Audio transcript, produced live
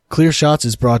Clear Shots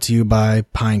is brought to you by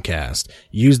Pinecast.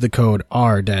 Use the code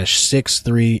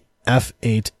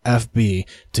R-63F8FB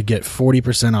to get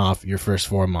 40% off your first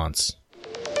 4 months.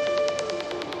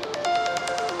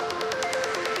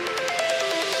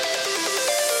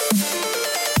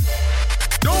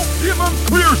 Don't give them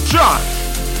clear shots.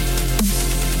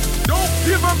 Don't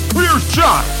give them clear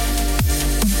shots.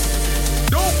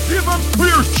 Don't give them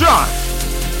clear shots.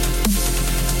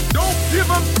 Don't give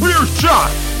them clear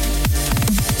shots.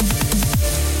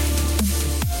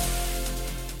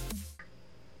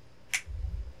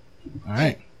 All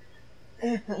right.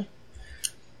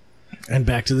 And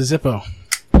back to the Zippo.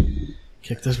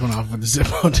 Kick this one off with the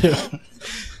Zippo, too.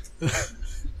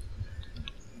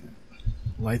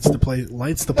 Lights the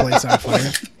place on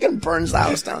fire. It burns the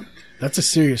house down. That's a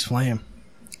serious flame.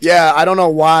 Yeah, I don't know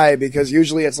why, because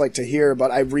usually it's like to here,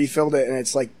 but I refilled it and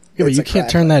it's like... Yeah, but it's you a can't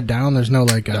crack. turn that down. There's no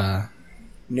like...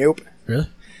 Nope. Really?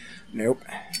 Nope.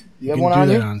 You You have can one do on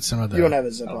that you? on some of the... You don't have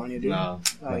a zip on you, do you? No.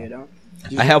 Oh, you don't?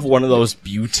 I have one of those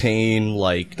butane,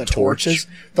 like, The torches?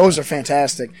 Those are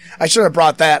fantastic. I should have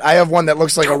brought that. I have one that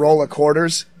looks like a roll of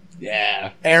quarters.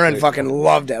 Yeah. Aaron fucking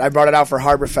loved it. I brought it out for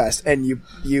Harborfest, and you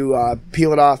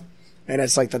peel it off, and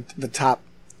it's like the top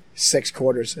 6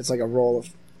 quarters. It's like a roll of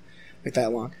like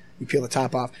that long. You peel the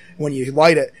top off. When you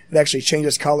light it, it actually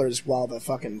changes colors while the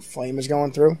fucking flame is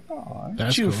going through. Aw,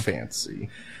 That's too cool. fancy.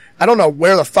 I don't know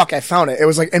where the fuck I found it. It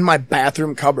was like in my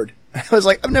bathroom cupboard. I was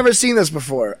like, I've never seen this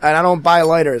before, and I don't buy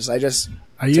lighters. I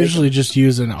usually just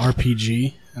use an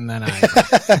RPG, and then I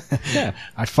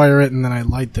fire it, and then I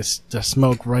light the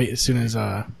smoke right as soon as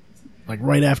like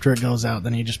right after it goes out.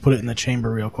 Then you just put it in the chamber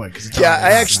real quick. 'Cause it's Yeah,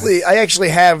 already hot. I actually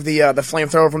have the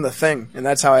flamethrower from The Thing, and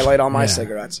that's how I light all my Yeah.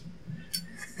 cigarettes.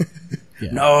 Yeah.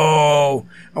 No,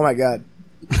 oh my god,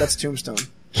 that's Tombstone.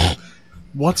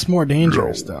 What's more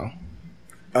dangerous though,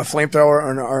 A flamethrower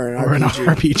or an or an RPG?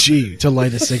 RPG to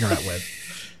light a cigarette with?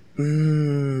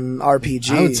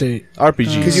 RPG. I would say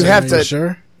RPG. Because you have are to-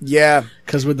 Sure, Yeah.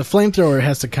 because with the flamethrower, it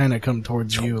has to kind of come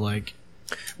towards you, like.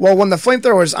 Well, when the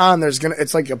flamethrower's on,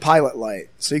 it's like a pilot light,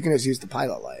 so you can just use the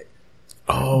pilot light.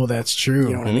 Oh, that's true.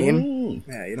 You know what I mean?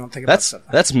 Yeah, you don't think about stuff.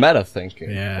 That's meta thinking.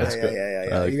 Yeah. That's good.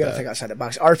 Yeah. I like You gotta that. think outside the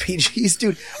box. RPGs,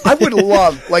 dude. I would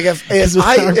love like if Because with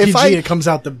I the if RPG, I it comes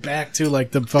out the back too,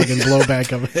 like the fucking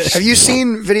blowback of it. have you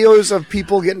seen videos of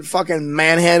people getting fucking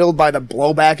manhandled by the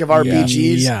blowback of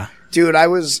RPGs? Yeah. Dude, I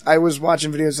was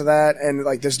watching videos of that, and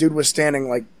like this dude was standing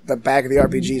like the back of the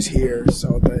RPGs here,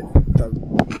 so the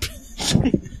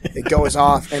it goes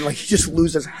off, and like he just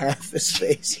loses half his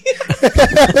face.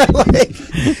 Like,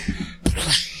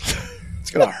 it's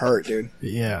gonna hurt, dude.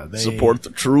 Yeah, they Support the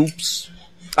troops.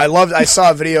 I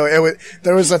saw a video.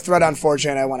 There was a thread on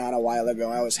 4chan I went on a while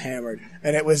ago. I was hammered,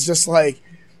 and it was just like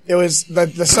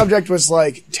the subject was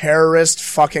like terrorist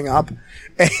fucking up,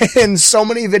 and so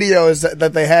many videos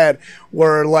that they had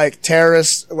were like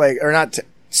terrorists, like or not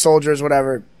soldiers,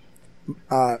 whatever,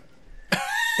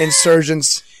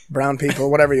 insurgents, brown people,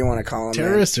 whatever you want to call them,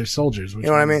 terrorists or soldiers. You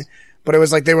know what I mean? But it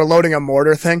was like they were loading a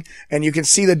mortar thing, and you can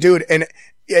see the dude, and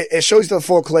it shows the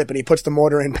full clip, and he puts the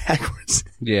mortar in backwards.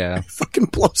 Yeah. Fucking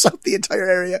blows up the entire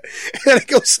area. And then it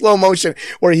goes slow motion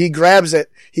where he grabs it,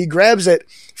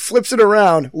 flips it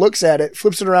around, looks at it,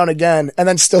 flips it around again, and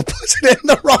then still puts it in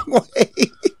the wrong way.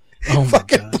 Oh my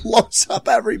Fucking God. blows up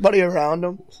everybody around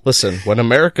him. Listen, when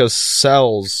America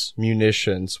sells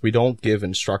munitions, we don't give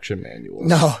instruction manuals.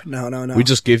 No. We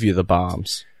just give you the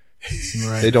bombs.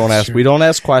 Right, They don't that's ask. true. We don't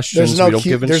ask questions. We don't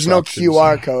give there's no instructions.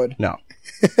 QR code. No.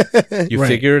 You Right.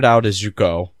 figure it out as you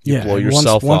go. You Yeah, blow and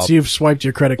yourself once up. you've swiped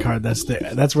your credit card,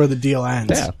 that's where the deal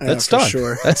ends. Yeah, that's for done.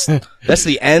 sure. That's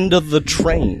the end of the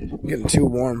train. I'm getting too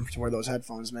warm to wear those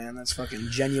headphones, man. That's fucking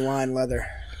genuine leather.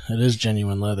 It is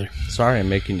genuine leather. Sorry, I'm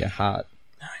making you hot.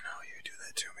 I know, you do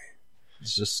that to me.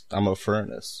 It's just I'm a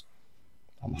furnace.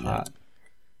 I'm hot.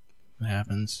 It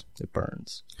happens. It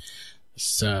burns.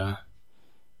 It's,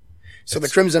 So the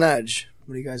Crimson Edge,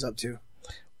 what are you guys up to?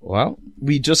 Well,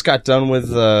 we just got done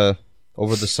with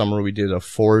over the summer. We did a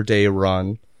 4-day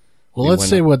run. well, We let's went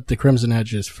say up- what the Crimson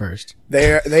Edge is first.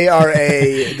 They are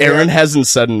a Aaron hasn't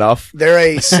said enough. they're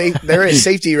a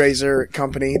safety razor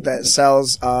company that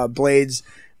sells blades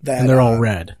that And they're all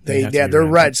red. They have to be they're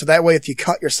red. So that way, if you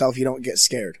cut yourself, you don't get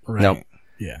scared, Right. Nope.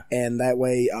 Yeah. and that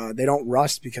way they don't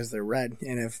rust because they're red.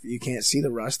 And if you can't see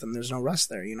the rust, then there's no rust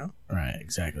there. You know, Right.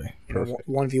 Exactly.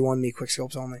 1v1 me quick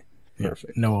scopes only,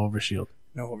 Perfect. No overshield.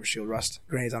 no overshield rust,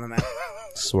 grenades on the map.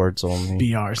 Swords only.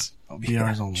 BRs.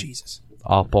 BRs only. Jesus.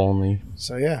 Op only.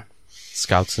 So yeah,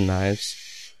 Scouts and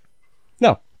knives.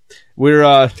 No, We're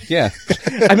yeah.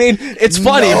 I mean, it's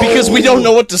funny because we don't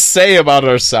know what to say about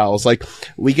ourselves. Like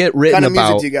we get What written kind of music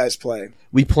about. do you guys play?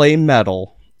 We play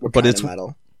metal, What but kind it's of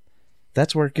metal?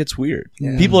 that's where it gets weird.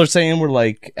 People are saying we're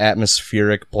like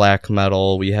atmospheric black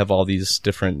metal. We have all these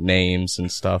different names and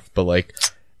stuff, but like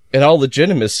in all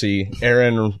legitimacy,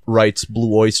 Aaron writes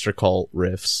Blue Oyster Cult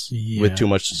riffs with too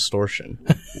much distortion.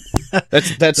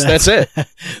 That's it.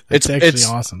 It's actually it's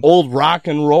awesome. Old rock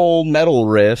and roll metal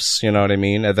riffs, you know what I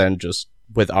mean? And then just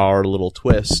with our little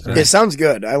twist. It sounds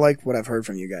good. I like what I've heard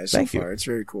from you guys Thank so you. far. It's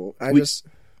very cool. It's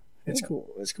cool.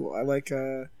 It's cool. I like.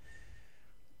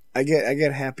 I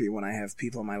get happy when I have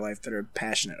people in my life that are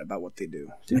passionate about what they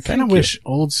do. I kind of wish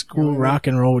old school rock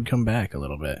and roll would come back a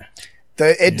little bit.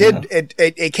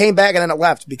 It came back and then it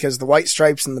left because the White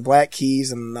Stripes and the Black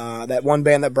Keys and that one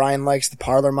band that Brian likes, the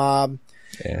Parlor Mob,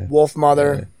 Wolf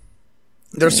Mother.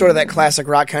 They're sort of that classic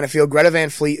rock kind of feel. Greta Van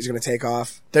Fleet is going to take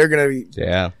off. They're going to be...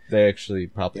 Yeah, they actually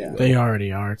probably will. They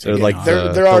already are. They're like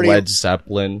They're the already- Led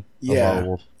Zeppelin Yeah. of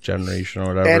our generation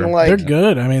or whatever. And like, They're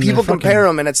good. I mean, people they're compare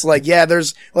them and it's like, yeah,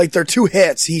 there's like their two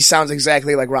hits. He sounds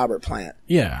exactly like Robert Plant.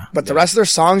 Yeah. But the rest of their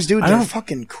songs, dude, they're don't-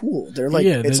 fucking cool. They're like,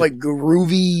 Yeah, it's they're- like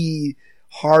groovy,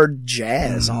 hard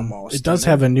jazz almost. It does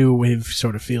have a new wave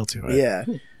sort of feel to it. Yeah.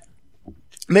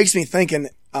 Makes me thinking,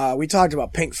 we talked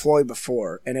about Pink Floyd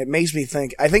before, and it makes me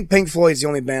think, I think Pink Floyd's the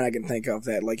only band I can think of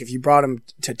that, like, if you brought them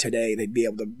to today, they'd be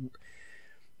able to,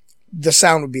 the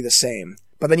sound would be the same.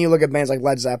 But then you look at bands like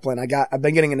Led Zeppelin, I've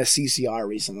been getting into CCR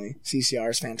recently. CCR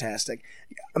is fantastic.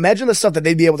 Imagine the stuff that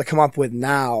they'd be able to come up with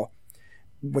now,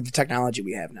 with the technology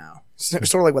we have now. Sort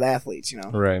of like with athletes, you know?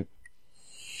 Right.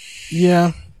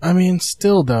 Yeah. I mean,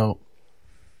 still though,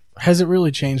 has it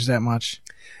really changed that much?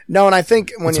 No, and I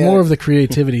think when It's more of the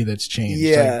creativity that's changed.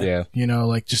 Yeah. Like, Yeah. you know,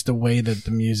 like just the way that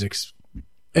the music's,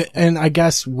 and I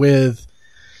guess with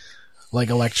like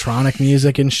electronic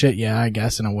music and shit, yeah, I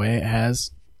guess in a way it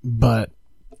has, but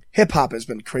hip hop has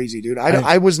been crazy, dude.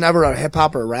 I was never a hip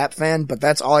hop or rap fan, but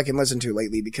that's all I can listen to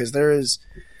lately because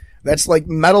that's like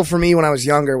metal for me when I was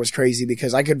younger was crazy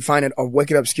because I could find a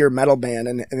wicked obscure metal band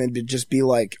and then to just be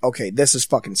like, okay, this is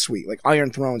fucking sweet. Like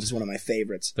Iron Thrones is one of my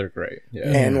favorites. They're great. Yeah.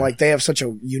 And like they have such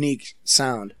a unique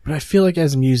sound. But I feel like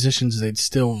as musicians, they'd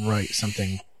still write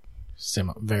something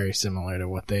very similar to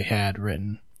what they had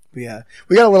written. But yeah.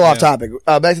 We got a little off topic.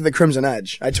 Back to the Crimson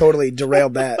Edge. I totally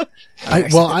derailed that. I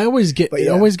always get, But it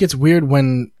yeah. always gets weird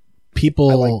when I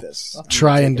people like this.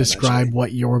 try and I'm taking that describe shit.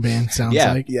 what your band sounds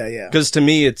Yeah. like. Yeah, yeah. Because to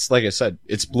me, it's like I said,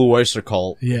 it's Blue Oyster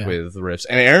Cult Yeah. with riffs,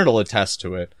 and Aaron will attest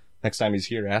to it. Next time he's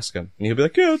here, ask him, and he'll be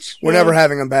like, "Yeah, it's We're never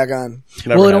having them back on.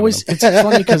 never Well, it having always, them." it's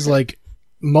funny because like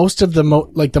most of the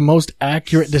the most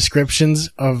accurate descriptions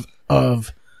of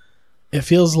it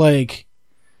feels like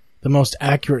the most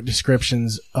accurate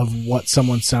descriptions of what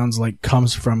someone sounds like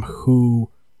comes from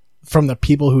the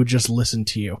people who just listen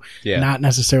to you, Yeah. not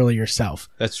necessarily yourself.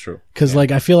 That's true. Cause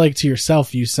like, I feel like to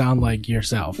yourself, you sound like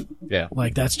yourself. Yeah,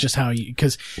 Like that's just how you,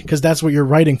 cause that's what you're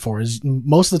writing for is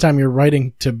most of the time you're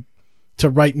writing to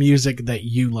write music that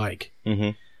you like.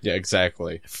 yeah,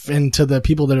 exactly. And to the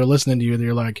people that are listening to you,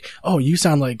 they're like, oh, you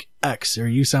sound like X or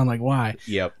you sound like Y.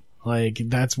 Yep. Like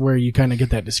that's where you kind of get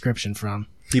that description from.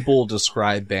 People will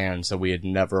describe bands that we had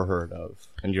never heard of,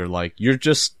 and you're like, you're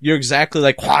exactly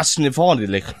like Quasnivon,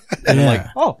 like, and I'm like,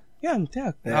 oh yeah,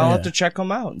 I'll have to check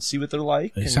them out and see what they're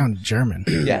like. They and- sound German.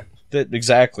 Yeah,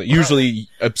 exactly. Usually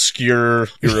obscure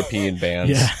European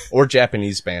bands Yeah. or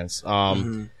Japanese bands,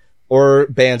 or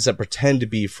bands that pretend to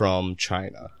be from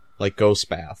China, like Ghost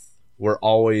Bath. We're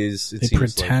always They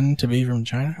pretend to be from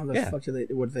China. How the Yeah. fuck do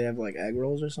they, would they have like egg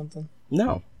rolls or something?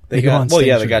 no, They go on well,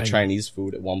 yeah, stage they with got egg. Chinese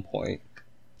food at one point,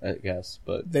 I guess,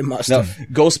 but They must no.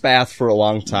 have. Ghost Bath for a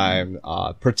long time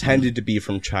pretended to be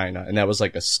from China, and that was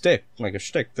like a shtick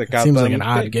that got Seems them like an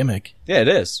odd big. gimmick. Yeah, it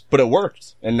is, but it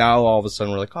worked. And now all of a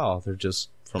sudden we're like, oh, they're just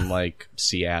from like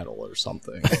Seattle or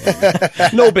something.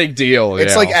 No big deal.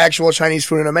 It's you like know? actual Chinese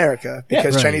food in America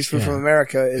because right, Chinese food yeah. from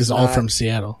America is Is all not- from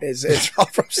Seattle. is all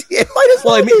from it might as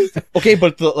Well, well I mean, be. okay,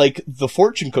 but the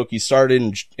fortune cookie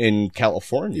started in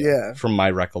California. Yeah. From my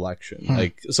recollection.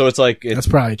 Like, so it's like, That's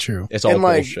probably true. it's all And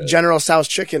like bullshit. General Tso's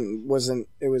chicken wasn't.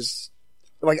 It was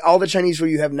like all the Chinese food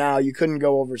you have now. You couldn't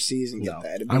go overseas and get No.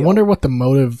 that. It'd be I wonder what the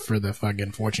motive for the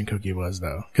fucking fortune cookie was,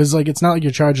 though, because like it's not like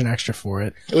you're charging extra for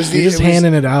it. It was You're just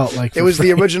handing it out like It for was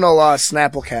the free. original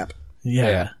Snapple cap.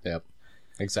 Yeah. Yep.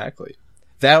 Exactly.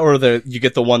 That or you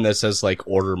get the one that says like,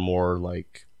 order more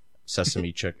like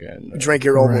sesame chicken. or Drink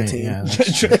your Right, Ovaltine. yeah,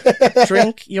 that's true.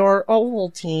 drink your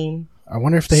Ovaltine. I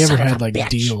wonder if they ever had like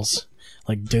deals,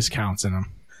 like discounts in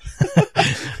them.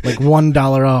 Like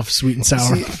 $1 off sweet and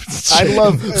sour. I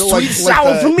love like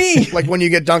sour for me. Like when you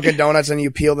get Dunkin' Donuts and you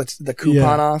peel the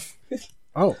coupon off.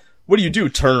 Oh, What do you do?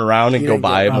 Turn around and You go didn't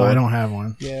buy get- a I board? don't have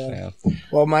one. Yeah. Yeah.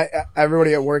 Well,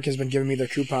 everybody at work has been giving me their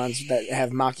coupons that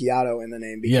have macchiato in the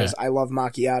name because I love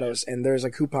macchiatos. And there's a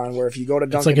coupon where if you go to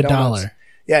It's Dunkin' like Donuts, $1.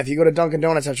 yeah, if you go to Dunkin'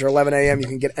 Donuts after 11 a.m., you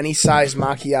can get any size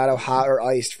macchiato, hot or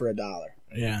iced, for $1.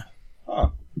 Yeah. Huh.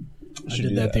 I Should did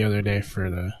do that the other day for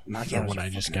Macchiatos what are I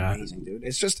just fucking got. amazing, dude.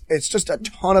 It's just a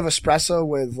ton of espresso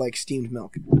with like steamed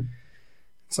milk.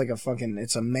 It's like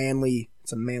it's a manly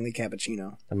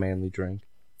cappuccino. A manly drink.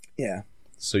 Yeah,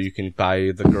 So you can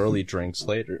buy the girly drinks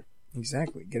later.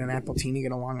 exactly. Get an Appletini,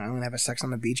 get a Long Island, have a Sex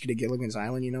on the Beach, get a Gilligan's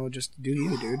Island. Just do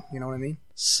you, dude. You know what I mean?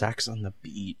 Sex on the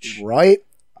beach. Right?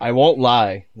 I won't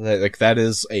lie. That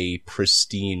is a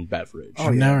pristine beverage. Oh,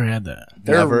 I've yeah. never had that.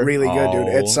 They're Never? really good, dude.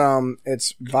 Oh.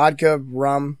 It's vodka,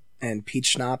 rum, and peach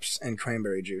schnapps and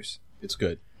cranberry juice. It's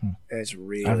good. It's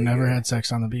really. I've never good. had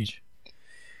sex on the beach.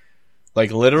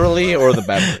 Like literally or the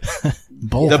beverage?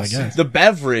 Both, I guess. The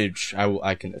beverage,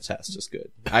 I can attest, is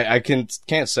good. I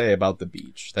can't say about the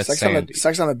beach. That's sandy.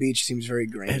 Sex on the Beach seems very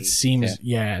grainy. It seems,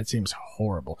 it seems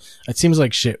horrible. It seems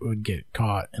like shit would get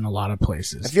caught in a lot of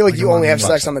places. I feel like you a lot only of have these-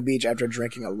 sex on the beach after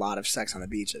drinking a lot of Sex on the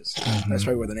Beaches. That's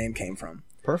probably where the name came from.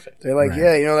 Perfect. They're like, Right.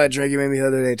 yeah, you know that drink you made me the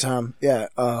other day, Tom? Yeah.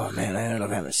 Oh, man, I ended up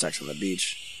having sex on the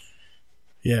beach.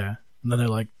 Yeah. And then they're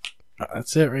like,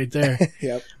 that's it right there.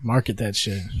 Yep. Market that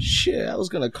shit. Shit, I was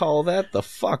gonna call that the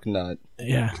fuck nut.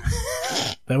 Yeah.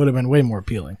 That would have been way more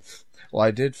appealing. Well,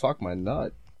 I did fuck my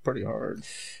nut pretty hard.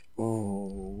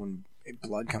 Oh, when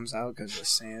blood comes out because of the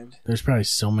sand. There's probably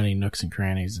so many nooks and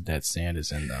crannies that sand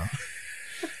is in, though.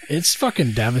 It's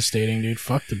fucking devastating, dude.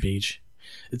 Fuck the beach.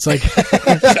 It's like,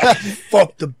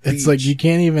 Fuck the beach. it's like you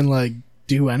can't even like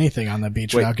do anything on the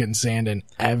beach Wait. without getting sand in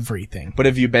everything. But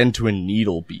have you been to a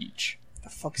needle beach? The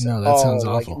fuck's No, that sounds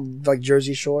like- awful. Like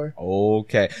Jersey Shore?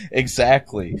 Okay,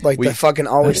 exactly. Like we, the fucking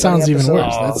That Always sounds Sunny even episode?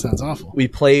 worse. That sounds awful. we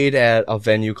played at a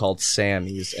venue called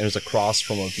Sammy's, and it was across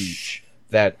from a beach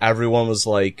that everyone was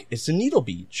like, it's a needle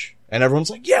beach. And everyone's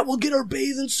like, yeah, we'll get our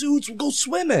bathing suits, we'll go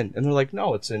swimming. And they're like,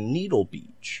 no, it's a needle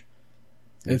beach.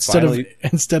 And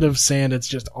Instead of sand, it's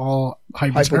just all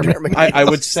hypodermic. Hypodermic. I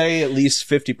would say at least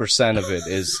 50% of it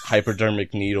is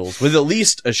hypodermic needles with at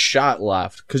least a shot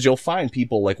left. Cause you'll find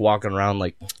people like walking around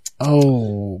like,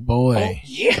 Oh boy.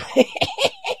 yeah,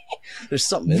 there's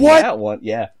something in What? that one.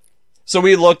 Yeah. So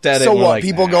we looked at it. So and we're what? like,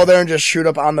 People nah. go there and just shoot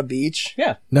up on the beach?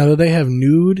 Yeah. Now, do they have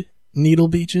nude needle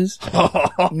beaches?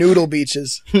 Noodle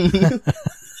beaches.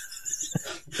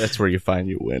 That's where you find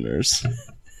your winners.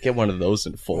 Get one of those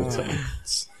in Fulton.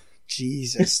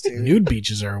 Jesus, dude. Nude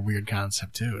beaches are a weird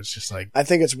concept too. It's just like, I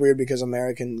think it's weird because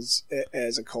Americans,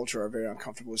 as a culture, are very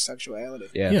uncomfortable with sexuality.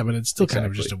 Yeah. but it's still kind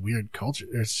of exactly. just a weird culture.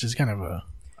 It's just kind of a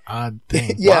odd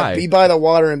thing. Yeah, Why? be by the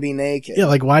water and be naked. Yeah,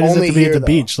 like why does Only it have to be here, at the though.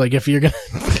 beach? Like if you're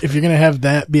gonna have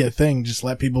that be a thing, just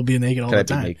let people be naked all Can I the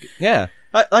be time. naked? Yeah.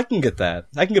 I can get that.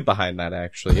 I can get behind that,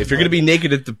 actually. If you're going to be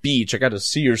naked at the beach, I got to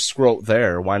see your scrot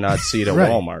there. Why not see it at Right.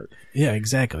 Walmart? Yeah,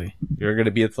 exactly. You're going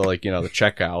to be at the, the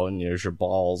checkout, and there's your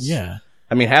balls. Yeah,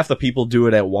 I mean, half the people do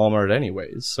it at Walmart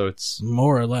anyways, so it's...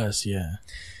 more or less. Yeah.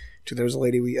 Dude, there was a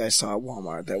lady I saw at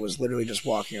Walmart that was literally just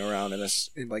walking around in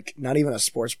not even a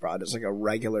sports bra, it's like a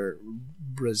regular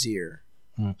brassiere.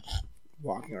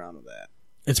 Walking around with that.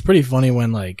 It's pretty funny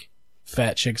when like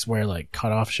fat chicks wear like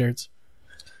cutoff shirts.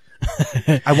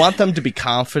 I want them to be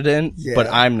confident, Yeah. but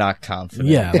I'm not confident.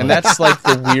 Yeah. And that's like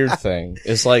the weird thing.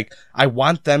 Is like, I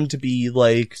want them to be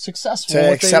like successful To in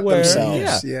what accept they wear.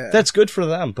 themselves, Yeah. yeah. That's good for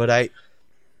them, but I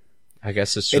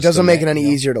guess it's just... It doesn't a make it man, any you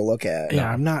know? easier to look at.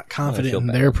 Yeah, I'm not confident feel in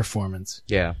bad. their performance.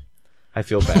 Yeah. I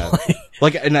feel bad.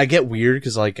 And I get weird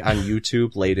because on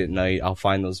YouTube late at night, I'll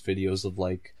find those videos of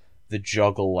the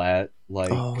juggalette,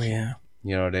 Oh, yeah.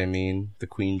 you know what I mean? The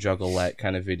Queen Juggalette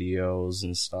kind of videos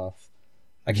and stuff.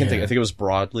 I can't think. I think it was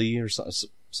Broadly or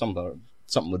something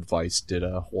with Vice did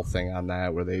a whole thing on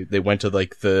that where they went to the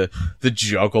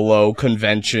Juggalo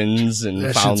conventions and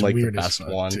That found shit's the weird as best fuck,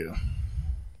 one. too.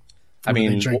 I Where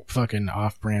mean, they drink fucking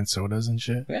off-brand sodas and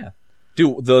shit. yeah,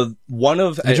 dude, the one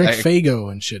of They drink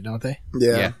Faygo and shit, don't they?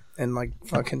 Yeah. Yeah. And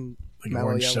fucking Like mellow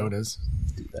orange yellow. sodas.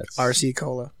 that's, RC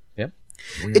Cola. Yep.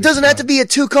 Weird It doesn't as have to fuck. be a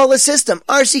 2-cola system.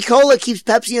 RC Cola keeps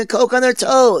Pepsi and Coke on their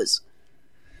toes.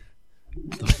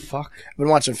 The fuck. I've been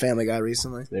watching Family Guy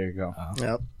recently. There you go.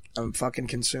 Yep. I'm fucking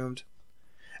consumed.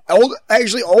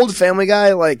 Old Family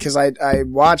Guy, because I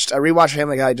rewatched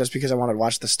Family Guy just because I wanted to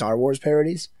watch the Star Wars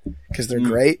parodies because they're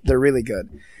great. They're really good.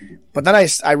 But then I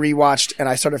rewatched and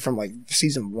I started from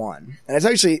season 1, and it's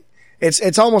actually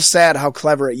it's almost sad how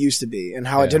clever it used to be and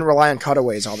how it Yeah. didn't rely on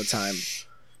cutaways all the time.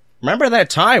 remember that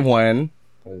time when?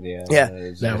 Yeah.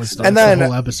 That was And then the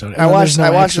whole episode. I watched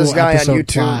this guy on episode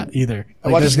YouTube. plot either. I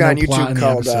watched this guy on plot YouTube in the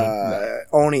called episode.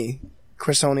 Oni.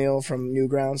 Chris O'Neill from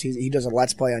Newgrounds. He does a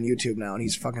Let's Play on YouTube now, and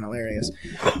he's fucking hilarious.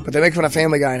 But they make fun of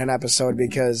Family Guy in an episode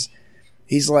because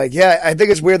he's like, yeah, I think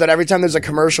it's weird that every time there's a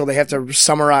commercial, they have to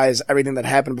summarize everything that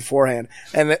happened beforehand.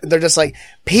 And they're just like,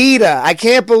 PETA, I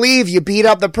can't believe you beat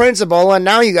up the principal, and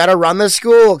now you got to run the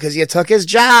school because you took his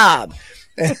job.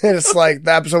 And it's like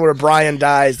the episode where Brian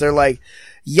dies. They're like,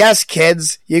 yes,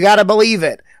 kids, you got to believe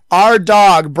it. Our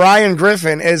dog, Brian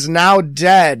Griffin, is now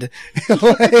dead.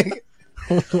 Like,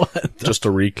 What? Just a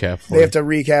recap. For they have to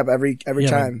recap every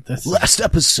time. Last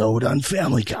episode on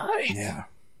Family Guy. Yeah.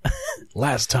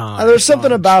 Last time. There's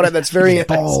something about it that's very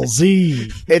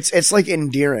ballsy. It's like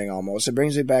endearing almost. It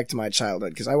brings me back to my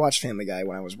childhood because I watched Family Guy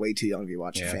when I was way too young to be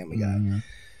watching Family Guy. Mm-hmm.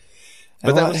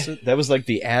 But that was like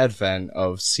the advent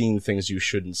of seeing things you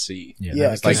shouldn't see. Yeah, Yeah,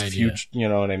 that was Like the idea. you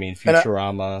know what I mean?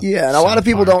 Futurama. Yeah, and a lot of South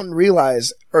people Park. don't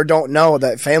realize or don't know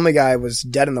that Family Guy was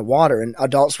dead in the water, and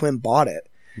Adult Swim bought it,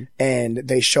 and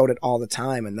they showed it all the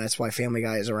time, and that's why Family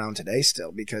Guy is around today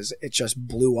still because it just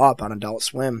blew up on Adult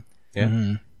Swim. Yeah.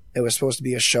 Mm-hmm. It was supposed to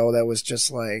be a show that was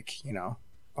just like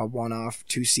a one-off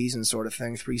 2-season sort of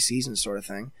thing, 3-season sort of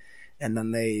thing, and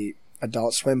then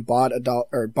Adult Swim bought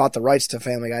the rights to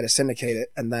Family Guy to syndicate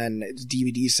it, and then its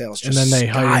DVD sales just And then they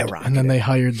skyrocketed.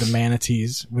 hired the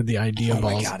manatees with the idea Oh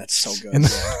balls. my god, it's so good. And-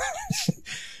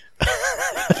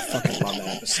 I fucking love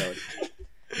that episode.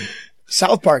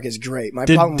 South Park is great. My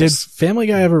Did problem was Family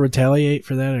Guy ever retaliate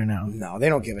for that or no? no, they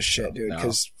don't give a shit, dude. No.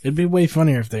 Because It'd be way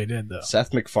funnier if they did though.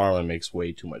 Seth MacFarlane makes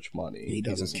way too much money. He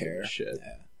doesn't give care. a shit.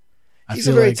 I he's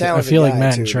feel a very like, talented I feel like guy,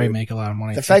 Matt and too, Trey dude. make a lot of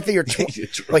money. the fact that you're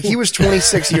like he was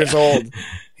 26 years old.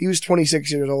 He was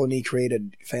 26 years old and he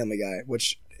created Family Guy,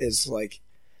 which is like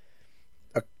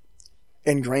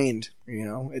ingrained.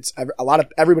 It's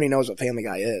everybody knows what Family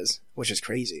Guy is, which is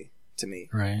crazy to me.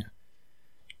 Right.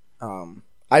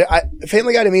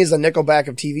 Family Guy to me is the Nickelback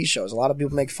of TV shows. A lot of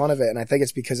people make fun of it, and I think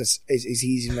it's because it's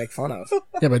easy to make fun of.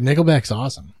 Yeah, but Nickelback's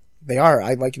awesome. They are.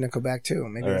 I like Nickelback too.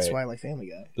 Maybe All that's right. why I like Family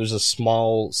Guy. There's a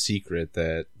small secret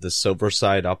that the Silver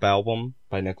Side Up album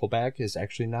by Nickelback is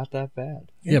actually not that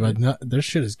bad. Yeah, but their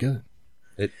shit is good.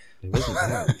 It wasn't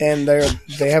bad. And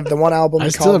they have the one album I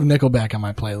still have called Nickelback on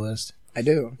my playlist. I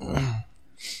do.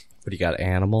 But you got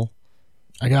Animal.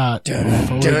 I got Dun,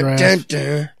 Photograph. dun,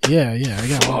 dun. Yeah, I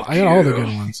got all the good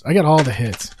ones. I got all the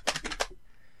hits.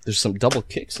 There's some double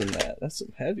kicks in that. That's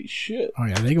some heavy shit. Oh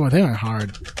yeah, they went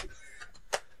hard.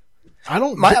 I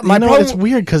don't. My My problem- it's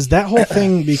weird because that whole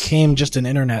thing became just an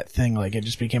internet thing. Like it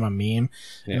just became a meme,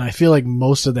 and Yeah. I feel like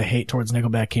most of the hate towards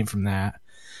Nickelback came from that,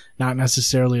 not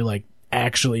necessarily like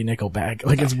actually Nickelback.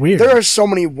 Like it's weird. There are so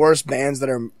many worse bands that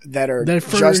are There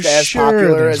for just as sure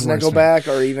popular there's as worse Nickelback,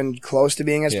 or even close to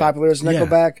being as Yeah. popular as Yeah.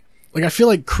 Nickelback. Like I feel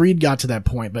like Creed got to that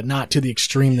point, but not to the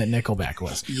extreme that Nickelback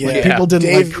was. Yeah, Like, people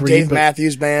didn't like Creed, Dave but,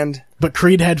 Matthews Band. but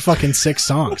Creed had fucking 6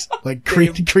 songs. Like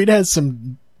Creed has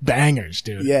some bangers,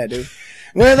 dude. Yeah, dude.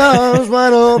 With arms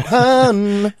wide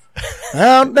open,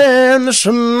 out there in the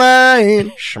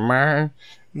sunlight, Shmar.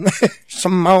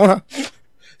 Simona.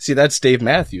 See, that's Dave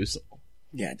Matthews.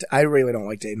 Yeah, I really don't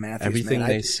like Dave Matthews. Everything man.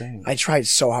 they sing. I tried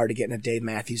so hard to get in a Dave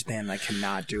Matthews Band, and I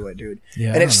cannot do it, dude. Yeah, I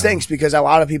and don't it stinks because a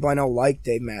lot of people I know like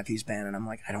Dave Matthews Band, and I'm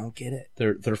like, I don't get it.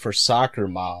 They're for soccer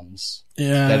moms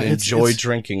Yeah, that it's- enjoy it's-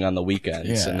 drinking on the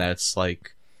weekends, Yeah. and that's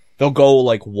like they'll go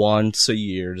like once a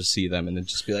year to see them, and then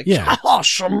just be like, Yeah. "Oh,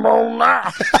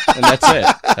 Shimona," and that's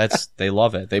it. They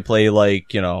love it. They play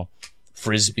like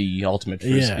frisbee, ultimate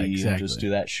Yeah, frisbee, and exactly. just do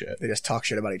that shit. They just talk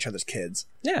shit about each other's kids.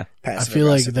 Yeah, I Passive feel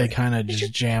like aggressively. they kind of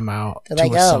just jam out They're to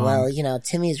like, a oh, song. well,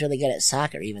 Timmy's really good at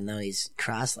soccer, even though he's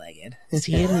cross-legged. is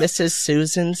he in Mrs.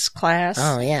 Susan's class?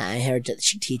 Oh, yeah, I heard that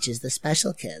she teaches the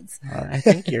special kids. I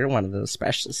think you're one of those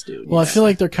special students. Well, I feel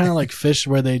like they're kind of like Fish,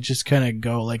 where they just kind of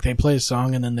go like they play a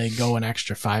song and then they go an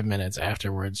extra 5 minutes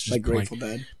afterwards, just like Grateful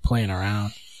Dead. playing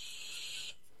around,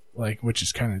 like which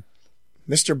is kind of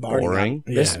Mr. Barney. Boring.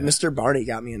 Yeah. Mr. Barney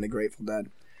got me into Grateful Dead.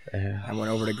 Yeah. I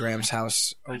went over to Graham's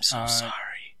house I'm so sorry.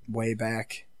 way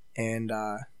back, and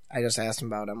I just asked him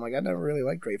about it. I'm like, I never really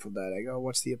liked Grateful Dead. I go,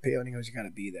 what's the appeal? And he goes, you got to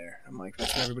be there. I'm like,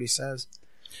 that's what everybody says.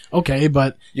 okay,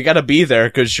 but You got to be there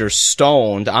because you're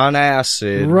stoned on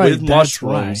acid Right, with that's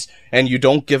mushrooms, and you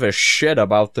don't give a shit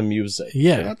about the music.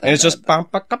 yeah, And it's just bum,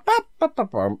 ba, ka, bop, ba, ba,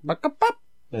 bum, ba, ka, bop.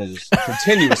 And it's just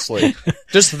continuously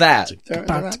just that. They're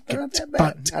not that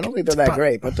bad. I don't think they're that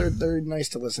great, but they're nice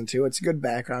to listen to. It's good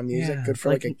background music, Yeah, good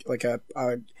for like a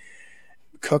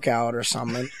cookout or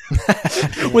something.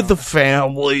 With the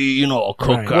family, cookout.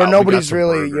 Right. Where we nobody's got some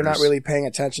really, you're not burgers. really paying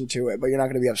attention to it, but you're not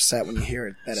going to be upset when you hear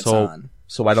it that it's So, on.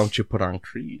 So why don't you put on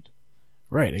Creed?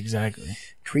 Right, exactly.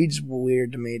 Creed's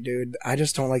weird to me, dude. I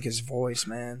just don't like his voice,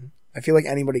 man. I feel like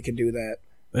anybody could do that.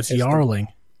 That's Yarling.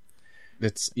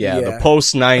 It's the Yeah.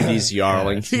 post 90s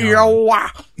Yarling.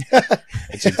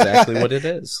 It's exactly what it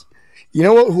is. You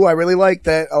know who I really like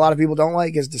that a lot of people don't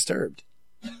like is Disturbed.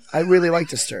 I really like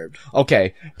Disturbed.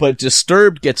 Okay, but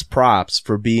Disturbed gets props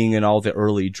for being in all the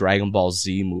early Dragon Ball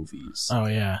Z movies. Oh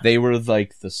yeah. They were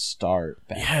like the start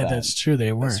back Yeah, then. that's true.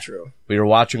 They were. That's true. We were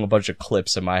watching a bunch of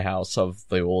clips in my house of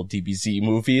the old DBZ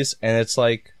movies, and it's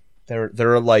like there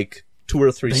are like 2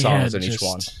 or 3 They songs had in each just-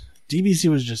 one. DBC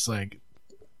was just like,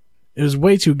 it was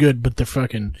way too good, but the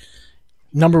fucking,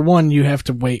 number one, you have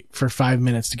to wait for 5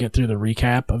 minutes to get through the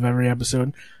recap of every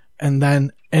episode.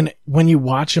 And when you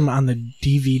watch them on the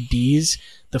DVDs,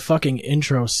 the fucking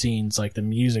intro scenes, like the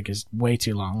music is way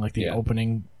too long, like the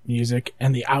opening music,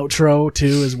 and the outro too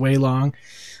is way long.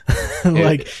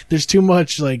 Like there's too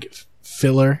much like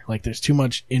filler, like there's too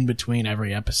much in between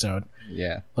every episode.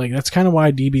 Yeah. Like that's kind of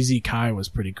why DBZ Kai was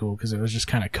pretty cool, because it was just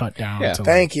kind of cut down. Yeah. To,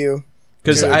 Thank you.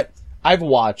 Because Good. I've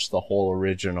watched the whole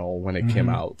original when it came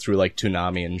out through like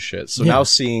Toonami and shit. So Yeah. now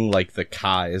seeing like the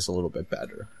Kai is a little bit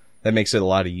better. That makes it a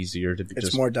lot easier to be It's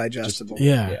just more digestible.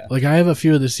 Yeah. Like I have a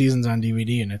few of the seasons on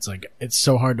DVD, and it's like it's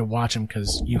so hard to watch them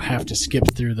because you have to skip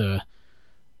through the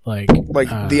like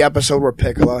the episode where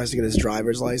Piccolo has to get his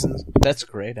driver's license. That's a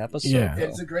great episode. Yeah.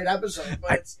 though. a great episode,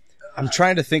 but I'm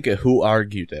trying to think of who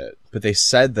argued it, but they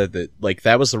said that like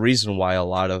that was the reason why a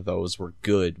lot of those were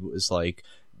good, was like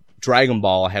Dragon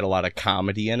Ball had a lot of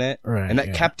comedy in it, Right, and that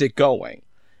yeah. kept it going.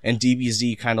 And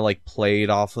DBZ kind of like played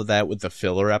off of that with the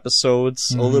filler episodes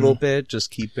a little bit,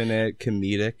 just keeping it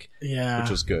comedic, yeah.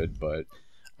 which was good. But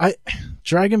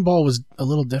Dragon Ball was a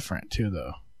little different too,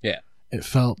 though. yeah, It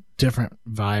felt different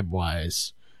vibe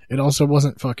wise. It also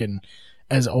wasn't fucking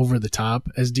as over the top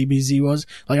as DBZ was.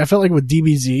 Like I felt like with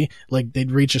DBZ, like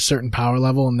they'd reach a certain power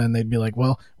level and then they'd be like,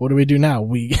 "Well, what do we do now?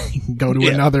 We go to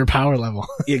Yeah. another power level."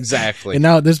 exactly. And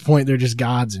now at this point, they're just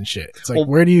gods and shit. It's like, Well,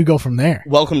 where do you go from there?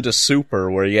 Welcome to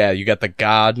Super, where you got the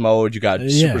God mode, you got Yeah.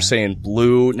 Super Saiyan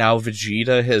Blue. Now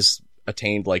Vegeta has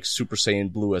attained like Super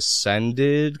Saiyan Blue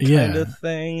Ascended kind Yeah. of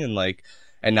thing,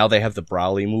 and now they have the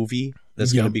Broly movie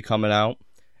that's going to Yep. be coming out.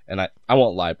 And I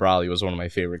won't lie, Broly was one of my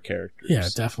favorite characters. Yeah,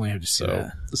 definitely have to see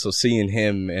that. So seeing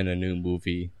him in a new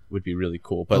movie would be really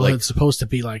cool. But Well, like, it's supposed to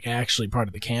be like actually part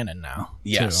of the canon now.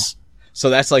 yes. So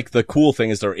that's like the cool thing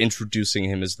is they're introducing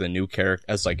him as the new character,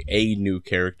 as like a new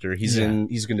character. He's Yeah.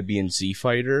 he's going to be in Z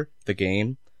Fighter, the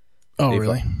game. Oh, They've-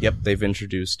 really? Yep, they've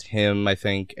introduced him, I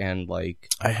think, and like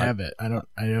I have it. I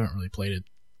haven't really played it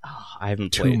I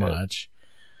haven't too played it. much.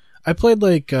 I played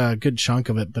like a good chunk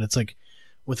of it, but it's like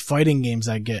with fighting games,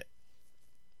 I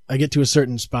get to a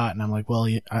certain spot and I'm like, well,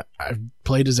 I've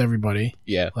played as everybody.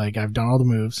 Yeah. Like I've done all the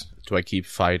moves. Do I keep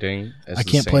fighting? As I the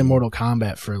can't play same- Mortal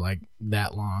Kombat for like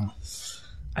that long.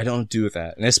 I don't do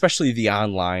that, and especially the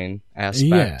online aspect.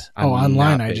 Yeah. I'm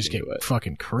Online, not I big just get into it.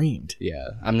 fucking creamed. Yeah,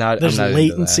 I'm not. There's I'm not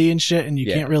into latency that. and shit, and you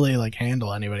Yeah. can't really like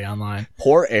handle anybody online.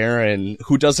 Poor Aaron,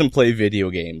 who doesn't play video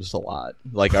games a lot.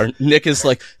 Like our Nick is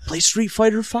like, play Street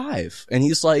Fighter 5, and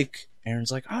he's like,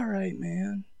 Aaron's like, all right,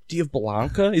 man. Do you have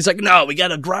Blanca? He's like, no, we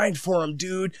gotta grind for him,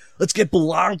 dude. Let's get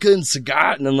Blanca and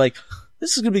Sagat. And I'm like,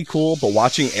 this is gonna be cool. But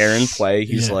watching Aaron play,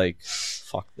 he's Yeah. like,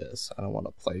 fuck this. I don't want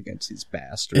to play against these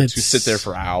bastards who It's- sit there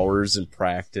for hours and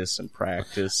practice and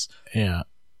practice. Yeah.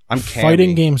 I'm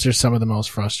Fighting camming. games are some of the most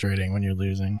frustrating when you're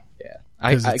losing. Yeah,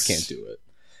 I 'Cause it's- can't do it.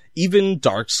 Even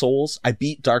Dark Souls, I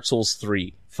beat Dark Souls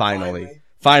 3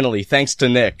 finally, thanks to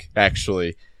Nick.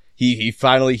 Actually, he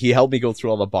finally helped me go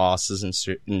through all the bosses and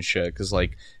shit. Because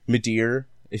like Midir,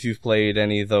 if you've played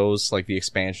any of those, like the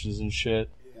expansions and shit,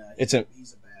 he's a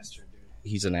bastard, dude.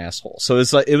 He's an asshole. So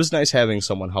it's like it was nice having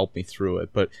someone help me through it,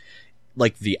 but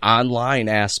like the online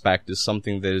aspect is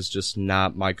something that is just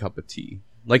not my cup of tea.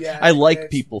 Like Yeah, I like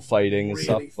it's people fighting and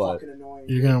stuff, but annoying.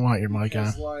 You're gonna want your mic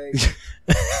on. Like,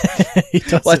 He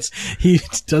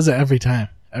does it every time.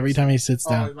 Every time he sits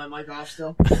down. my mic off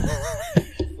still?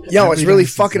 Yo, it's Every really time he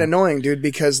sits fucking down. annoying, dude,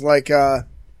 because like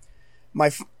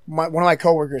one of my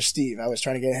coworkers, Steve, I was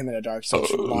trying to get him into Dark Souls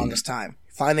for the longest time.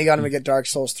 Finally got him to get Dark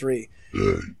Souls 3.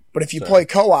 But if you play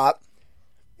co-op,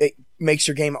 it makes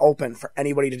your game open for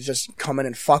anybody to just come in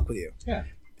and fuck with you. Yeah.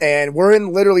 And we're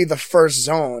in literally the first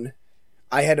zone.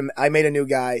 I made a new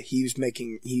guy. He was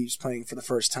playing for the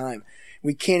first time.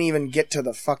 We can't even get to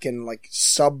the fucking like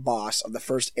sub boss of the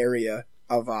first area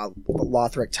of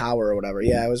Lothric Tower or whatever.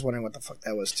 Yeah, I was wondering what the fuck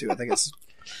that was too. I think it's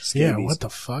Yeah, scabies. what the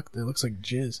fuck? It looks like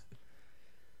jizz.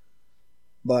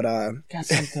 But Got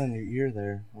something on your ear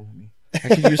there. I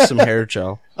could use some hair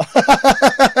gel.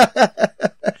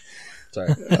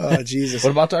 Sorry. Oh, Jesus.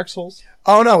 What about Dark Souls?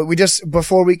 Oh, no. We just,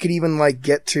 before we could even, like,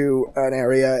 get to an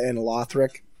area in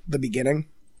Lothric, the beginning,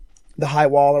 the high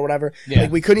wall or whatever, Yeah.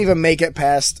 like, we couldn't even make it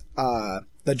past,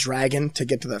 the dragon to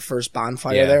get to the first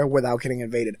bonfire Yeah. there without getting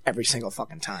invaded every single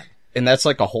fucking time. And that's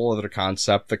like a whole other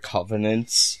concept, the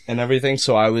covenants and everything.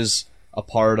 So I was a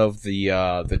part of the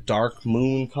Dark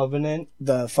Moon Covenant.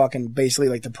 The fucking, basically,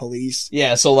 like, the police.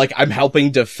 Yeah, so like I'm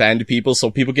helping defend people,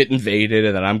 so people get invaded,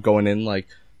 and then I'm going in like,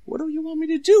 what do you want me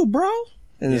to do, bro?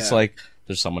 And it's Yeah. like,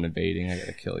 there's someone invading, I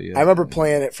gotta kill you. I remember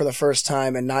playing it for the first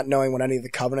time and not knowing what any of the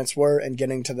covenants were and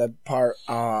getting to the part,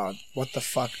 what the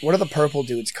fuck? What are the purple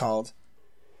dudes called?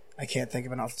 I can't think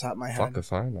of it off the top of my head. Fuck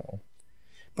if I know.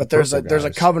 But there's a purple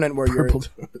guys. covenant where Purple.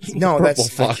 you're no, that's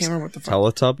Purple I fucks. can't remember what the fuck.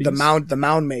 Teletubbies? The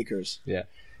mound makers. Yeah.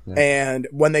 And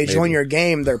when they join Maybe. your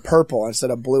game, they're purple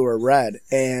instead of blue or red,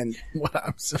 and What?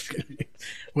 I'm so confused.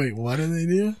 Wait, what do they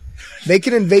do? they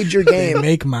can invade your They game.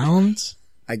 make mounds?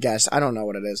 I guess I don't know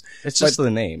what it is. It's just But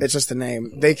the name. It's just the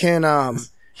name. They can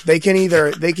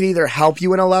either help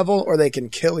you in a level or they can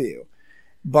kill you,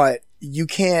 but you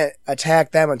can't attack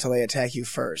them until they attack you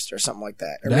first, or something like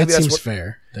that. Or That maybe that's seems what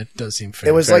fair. That does seem fair.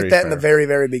 it was Very like that in the fair. very,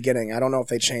 very beginning. I don't know if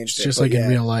they changed It's it. just but like yeah, in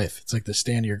real life. It's like the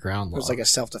stand your ground law. It was like a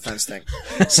self-defense thing.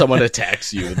 Someone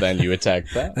attacks you, then you attack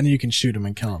them. Then you can shoot him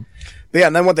and kill him. But yeah,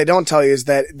 and then what they don't tell you is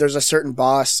that there's a certain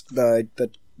boss, the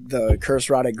Curse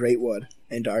Rotted Greatwood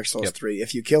in Dark Souls Yep. 3.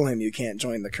 If you kill him, you can't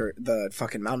join the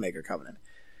fucking Moundmaker Covenant.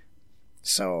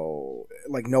 So,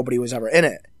 like, nobody was ever in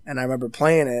it. And I remember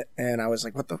playing it, and I was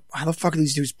like, how the fuck are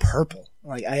these dudes purple?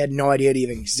 Like, I had no idea it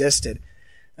even existed.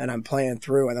 And I'm playing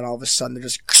through, and then all of a sudden they're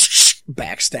just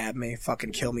backstab me,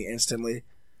 fucking kill me instantly.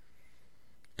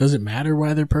 Does it matter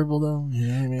why they're purple though? You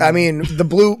know what I mean? I mean, the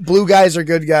blue guys are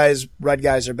good guys, red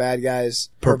guys are bad guys,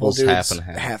 purple Purple's dudes, half and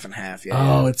half. half and half,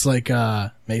 yeah. Oh, it's like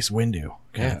Mace Windu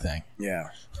kind of thing. Yeah.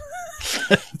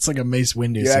 It's like a Mace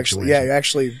Windu You situation.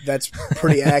 actually, that's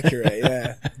pretty accurate.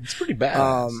 Yeah. It's pretty bad.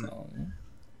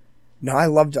 No, I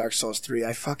love Dark Souls 3.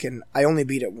 I only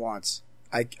beat it once.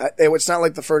 It's not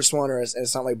like the first one, or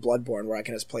it's not like Bloodborne where I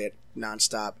can just play it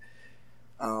nonstop.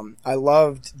 I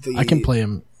loved the. I can play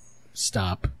him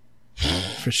stop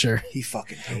for sure. He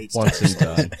fucking hates. Once and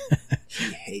done.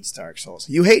 He hates Dark Souls.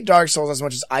 You hate Dark Souls as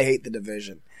much as I hate the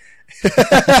Division.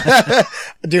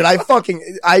 Dude, I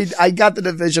got the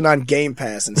Division on Game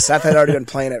Pass, and Seth had already been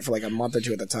playing it for like a month or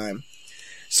two at the time.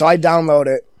 So I download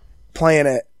it, playing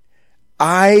it.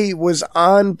 I was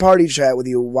on party chat with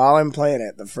you while I'm playing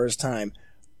it the first time.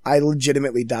 I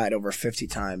legitimately died over 50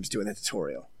 times doing the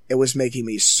tutorial. It was making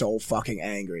me so fucking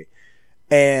angry.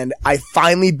 And I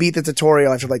finally beat the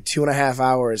tutorial after like 2.5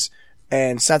 hours.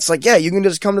 And Seth's like, yeah, you can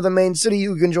just come to the main city.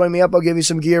 You can join me up. I'll give you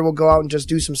some gear. We'll go out and just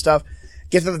do some stuff.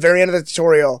 Get to the very end of the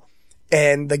tutorial,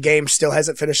 and the game still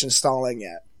hasn't finished installing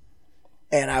yet.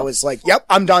 And I was like, yep,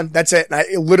 I'm done. That's it. And I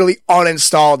literally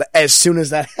uninstalled as soon as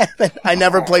that happened. I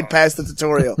never played past the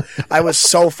tutorial. I was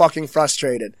so fucking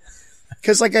frustrated.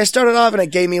 Cause like I started off and it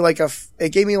gave me like an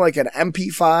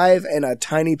MP5 and a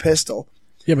tiny pistol.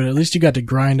 Yeah, but at least you got to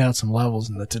grind out some levels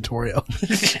in the tutorial.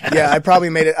 Yeah, I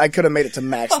could have made it to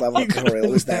max level of tutorial.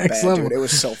 It was that Max bad, level. dude. It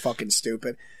was so fucking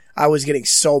stupid. I was getting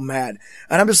so mad.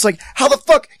 And I'm just like, how the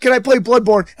fuck can I play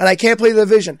Bloodborne and I can't play the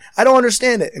Division? I don't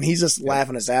understand it. And he's just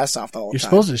laughing his ass off the whole You're time.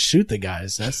 supposed to shoot the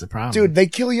guys. That's the problem. Dude, they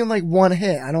kill you in like one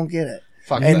hit. I don't get it.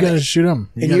 Fuck you that. gotta shoot them.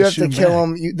 And you have to kill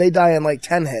them. They die in like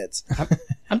 10 hits.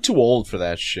 I'm too old for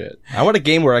that shit. I want a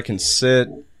game where I can sit,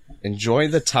 enjoy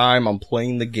the time I'm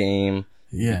playing the game,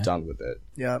 Yeah. be done with it.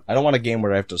 Yeah. I don't want a game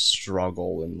where I have to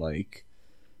struggle and like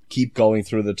keep going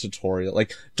through the tutorial.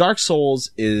 Like Dark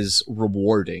Souls is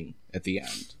rewarding at the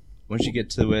end. Once you get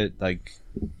to it, like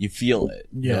you feel it.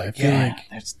 You're Yeah, I like, feel yeah,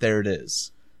 like- there it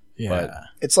is. Yeah. But-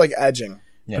 It's like edging.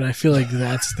 But I feel like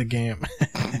that's the game.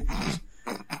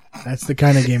 That's the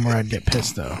kind of game where I'd get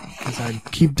pissed though. Because I'd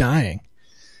keep dying.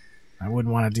 I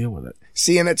wouldn't want to deal with it.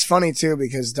 See, and it's funny too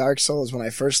because Dark Souls, when I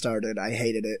first started, I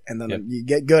hated it, and then Yep. you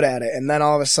get good at it, and then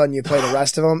all of a sudden you play the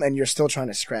rest of them, and you're still trying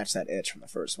to scratch that itch from the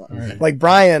first one. Right. Like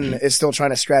Brian is still trying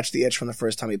to scratch the itch from the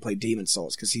first time he played Demon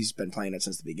Souls because he's been playing it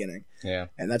since the beginning, Yeah.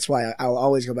 and that's why I'll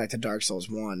always go back to Dark Souls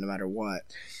 1 no matter what.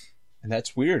 And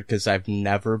that's weird because I've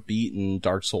never beaten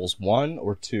Dark Souls 1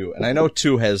 or 2. And I know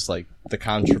 2 has like the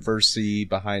controversy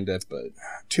behind it, but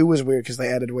 2 was weird because they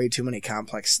added way too many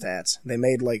complex stats. They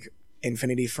made like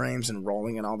infinity frames and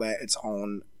rolling and all that its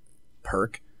own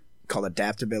perk called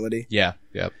adaptability. yeah.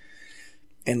 Yep.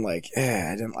 And like,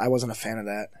 I wasn't a fan of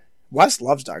that. Wes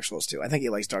loves Dark Souls 2. I think he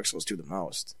likes Dark Souls 2 the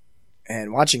most.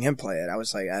 And watching him play it, I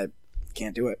was like, I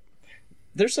can't do it.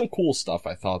 There's some cool stuff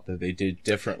I thought that they did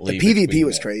differently. The PvP between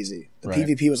was it. crazy. The Right.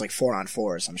 PvP was like 4-on-4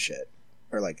 or some shit.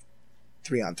 Or like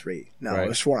 3-on-3. No, Right. it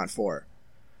was 4-on-4.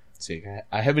 See,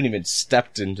 I haven't even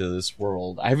stepped into this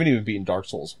world. I haven't even beaten Dark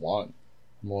Souls 1.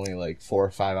 I'm only like 4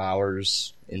 or 5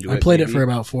 hours into it. I played it maybe. for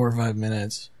about 4 or 5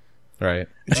 minutes. Right.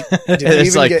 Did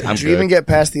It's like, I'm you even good. get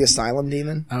past the Asylum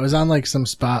Demon? I was on like some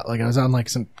spot, like I was on like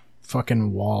some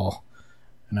fucking wall,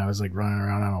 and I was like running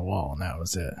around on a wall, and that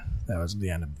was it. That was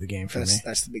the end of the game for me.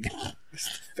 That's the beginning.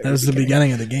 That was the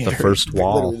beginning of the game. The first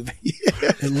wall.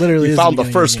 It literally He is found the beginning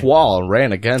of first game. wall and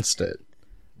ran against it.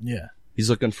 Yeah, He's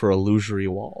looking for illusory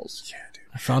walls.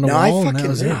 I found a No, I wall, and that fucking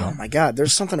was it. oh my god!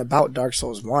 There's something about Dark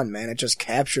Souls 1, man. It just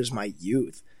captures my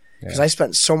youth because I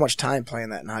spent so much time playing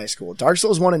that in high school. Dark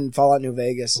Souls 1 and Fallout New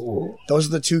Vegas. Those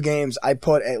are the two games I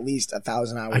put at least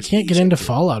 1,000 hours. I can't get each into into.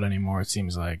 Fallout anymore. It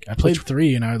seems like I played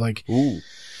 3, and I like Ooh.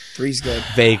 3's good.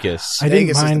 Vegas. I didn't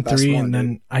Vegas is the mind best 3, one, and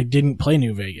then I didn't play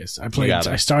New Vegas. I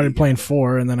gotta. started playing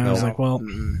 4, and then I was like, well,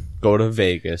 Go to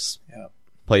Vegas. Yep.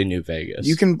 Play New Vegas.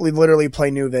 You can literally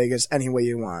play New Vegas any way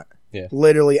you want. Yeah.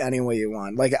 Literally any way you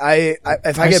want. Like if I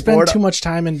I get spend bored, too much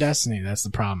time in Destiny. That's the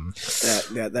problem.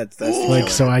 that's the Like, killer.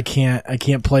 so I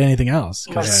can't play anything else.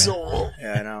 'cause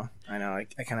Yeah, I know. I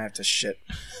kind of have to shit.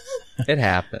 It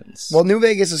happens. Well, New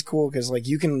Vegas is cool because like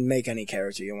you can make any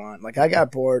character you want. Like I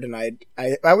got bored and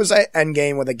I was at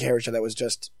endgame with a character that was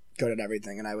just good at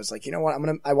everything, and I was like, you know what?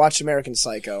 I watched American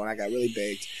Psycho and I got really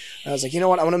baked. And I was like, you know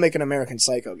what? I'm gonna make an American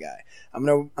Psycho guy. I'm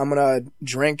gonna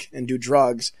drink and do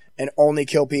drugs and only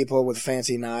kill people with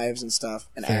fancy knives and stuff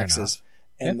and Fair axes,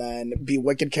 and then be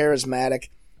wicked charismatic,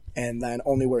 and then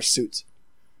only wear suits.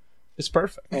 it's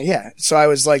perfect. And yeah, so I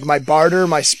was like, my barter,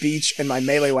 my speech, and my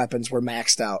melee weapons were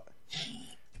maxed out.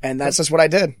 And that's just what I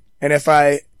did. And if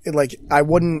I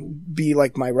wouldn't be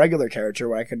like my regular character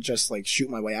where I could just like shoot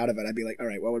my way out of it. I'd be like, all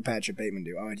right, what would Patrick Bateman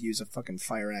do? I would use a fucking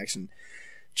fire axe and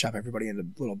chop everybody into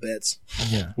little bits.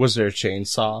 Yeah. Was there a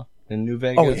chainsaw in New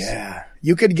Vegas? Oh yeah,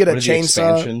 you could get a What are the chainsaw.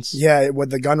 expansions? Yeah,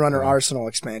 with the Gunrunner Arsenal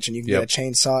expansion, you can Yep. get a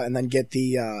chainsaw and then get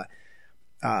the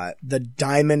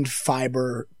diamond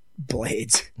fiber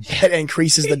blades that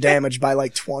increases the damage by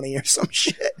like 20 or some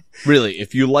shit. Really,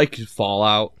 if you like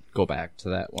Fallout, go back to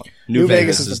that one. New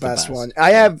Vegas is the best one.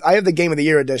 I have the Game of the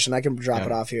Year edition. I can drop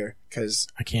it off here because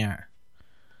I can't.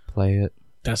 Play it.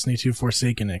 Destiny 2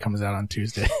 Forsaken, it comes out on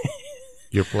Tuesday.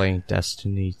 You're playing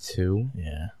Destiny 2?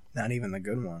 Yeah. not even the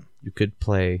good one. You could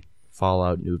play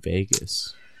Fallout New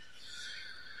Vegas.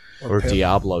 Or Pip.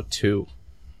 Diablo 2.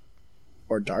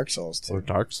 Or Dark Souls 2. Or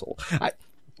Dark Souls.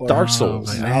 Or Dark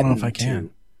Souls. I don't know if I can.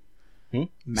 See,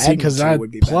 Madden because 2 I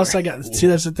would be plus better. I got see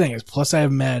that's the thing is plus I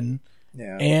have Madden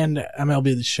Yeah. and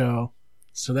MLB The Show,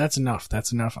 so that's enough.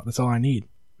 That's enough. That's all I need.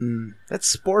 That's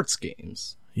sports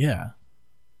games. Yeah,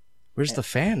 Where's the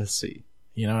fantasy?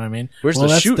 you know what I mean. Where's well,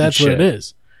 the that's shooting that's what shit? it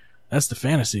is. That's the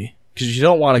fantasy. Because you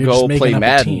don't want to You're go just making play up a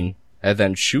Madden team. and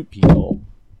then shoot people.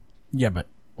 Yeah, but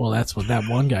well, that's what that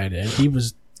one guy did. He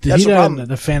was That's he the did problem.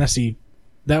 the fantasy.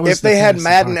 That was If they had fantasy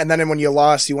Madden part. and then when you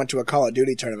lost, you went to a Call of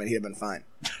Duty tournament, he'd have been fine.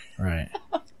 Right.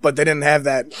 But they didn't have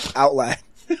that outlet.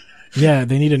 Yeah,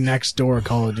 they need a next door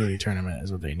Call of Duty tournament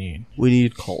is what they need. We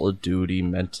need Call of Duty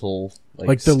mental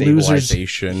Like the losers-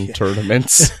 stabilization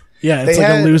tournaments. Yeah, it's They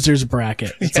like had- a losers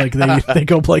bracket. It's like they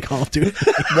go play Call of Duty.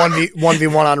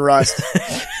 1v1 on Rust.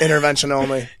 Intervention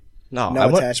only. No,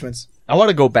 No attachments. I want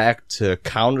to go back to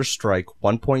Counter-Strike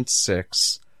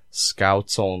 1.6,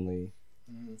 Scouts only.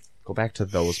 Go back to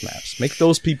those maps. Make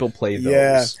those people play those.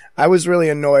 Yeah. I was really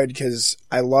annoyed because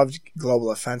I loved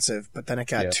Global Offensive, but then it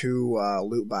got Yeah. too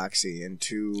loot boxy and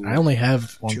too I only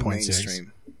have too 1.6.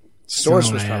 mainstream. Source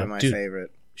So was I probably have- my Dude.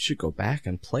 favorite. You should go back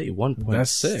and play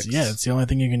 1.6. That's yeah, it's the only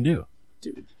thing you can do.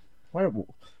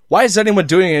 Why is anyone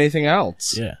doing anything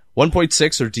else? Yeah.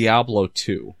 1.6 or Diablo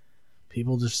 2?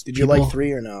 People just Did you like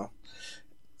 3 or no?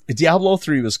 Diablo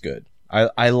 3 was good.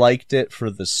 I liked it for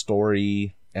the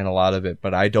story and a lot of it,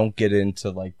 but I don't get into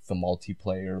like the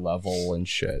multiplayer level and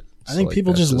shit. I think So,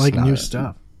 people that's just like not new it.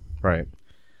 stuff. Right.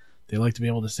 They like to be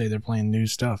able to say they're playing new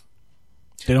stuff.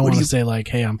 They don't What want do to say like,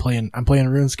 "Hey, I'm playing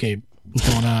RuneScape." What's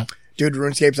going on? Dude,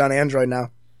 RuneScape's on Android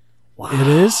now. It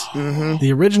is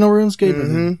the original RuneScape.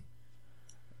 Is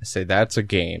I say that's a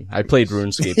game. I played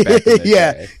RuneScape back in the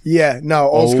Yeah. day. Yeah. No,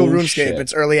 old school Oh, RuneScape. shit.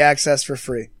 It's early access for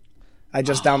free. I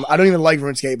just I don't even like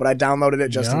RuneScape, but I downloaded it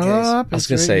just in case. I was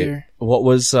gonna say, what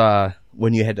was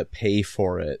when you had to pay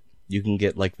for it? You can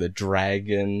get like the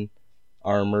dragon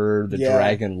armor, the Yeah.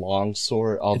 dragon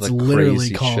longsword, all it's the literally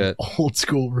crazy called shit. old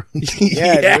school RuneScape.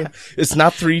 Yeah, dude. It's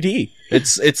not 3D.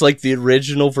 It's like the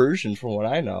original version from what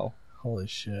I know. Holy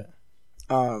shit!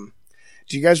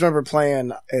 Do you guys remember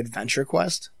playing Adventure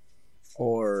Quest?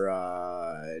 Or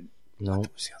No.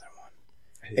 what was the other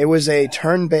one? It was a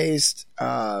turn-based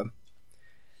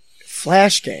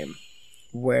Flash game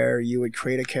where you would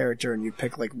create a character and you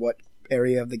pick like what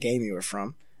area of the game you were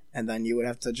from, and then you would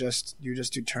have to just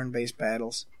do turn-based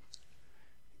battles,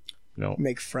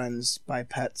 make friends, buy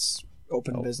pets,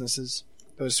 open businesses.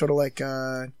 It was sort of like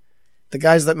the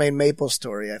guys that made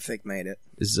MapleStory, I think, made it.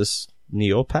 Is this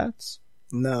Neopets?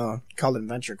 No, called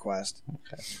Adventure Quest.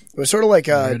 Okay. It was sort of like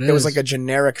it was like a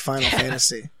generic Final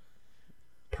Fantasy.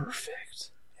 Perfect.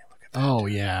 Oh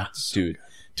yeah, dude,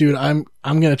 I'm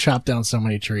gonna chop down so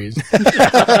many trees.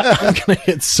 I'm gonna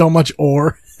hit so much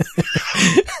ore.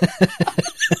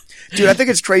 Dude, I think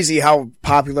it's crazy how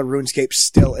popular RuneScape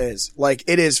still is. Like,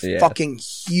 it is fucking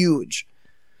huge.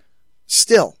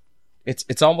 Still.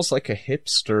 It's almost like a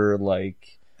hipster,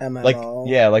 like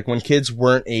MMO. Like when kids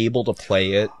weren't able to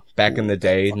play it back in the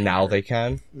day, now they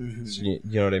can. Mm-hmm. So you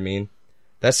know what I mean?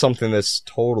 That's something that's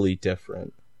totally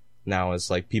different. Now is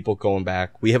like people going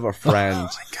back. We have a friend. Oh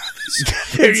my god,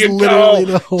 there you literally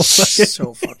go. The whole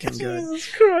so fucking good.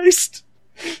 Jesus Christ.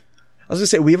 I was gonna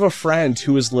say, we have a friend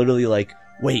who is literally like,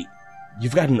 wait,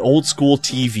 you've got an old school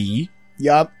TV?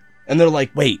 Yup. And they're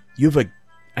like, wait, you have a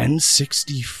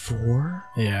N64?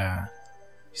 Yeah.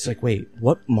 He's like, wait,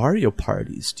 what Mario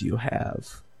parties do you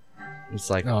have? It's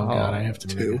like, oh god, I have to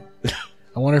 2.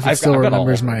 I wonder if it still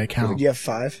remembers my account. Do you have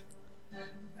 5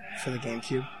 for the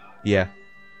GameCube? Yeah.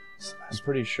 I'm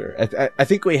pretty sure. I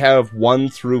think we have 1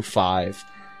 through 5.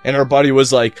 And our buddy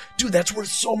was like, dude, that's worth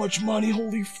so much money.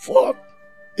 Holy fuck.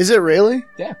 Is it really?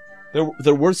 Yeah.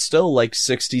 They're worth still like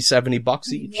 $60-$70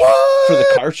 each. What? For the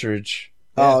cartridge.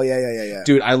 Oh, yeah.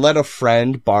 Dude, I let a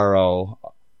friend borrow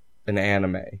an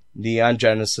anime. Neon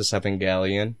Genesis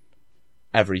Evangelion.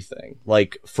 Everything.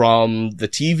 Like, from the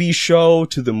TV show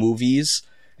to the movies.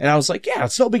 And I was like, yeah,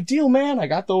 it's no big deal, man. I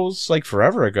got those like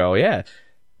forever ago. Yeah.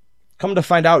 Come to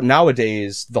find out,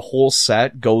 nowadays, the whole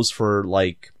set goes for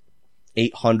like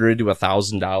 $800 to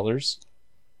 $1,000.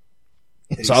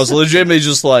 So I was legitimately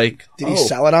just like, did he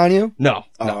sell it on you? No.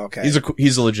 Oh, no. okay.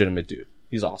 He's a legitimate dude.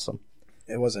 He's awesome.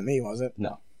 It wasn't me, was it?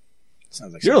 No.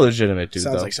 Sounds like you're a legitimate dude.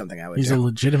 Sounds though. like something I would. He's do. a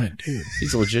legitimate dude.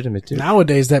 He's a legitimate dude.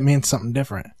 Nowadays, that means something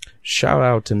different. Shout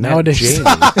out to Matt Nowadays. Jamie.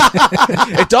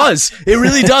 It does. It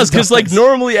really does. Because like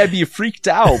normally I'd be freaked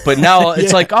out, but now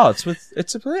it's like, oh, it's with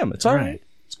him. It's all right.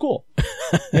 It's cool.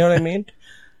 You know what I mean?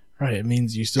 Right. It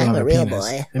means you still I'm have a a real penis.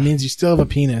 boy. It means you still have a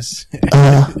penis.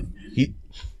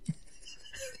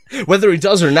 Whether he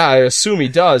does or not, I assume he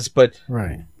does. But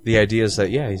Right. the idea is that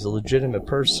he's a legitimate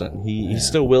person. He's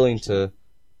still willing to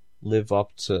live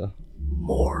up to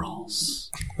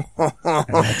morals.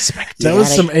 That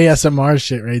was some ASMR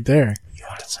shit right there. You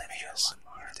have to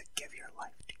ASMR to give your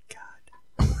life to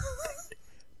God.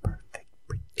 Perfect.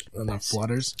 And the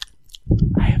flutters.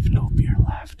 I have no beer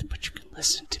left, but you can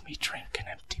listen to me drink an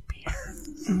empty beer.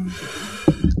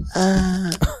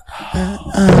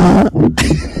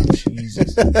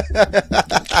 Jesus.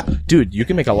 Dude, you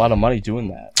can make a lot of money doing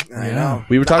that. I know.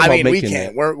 We were talking about we making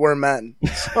can't. it. We're men.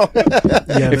 So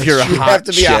Yeah, If you're a you hot have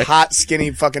to be a chick. hot,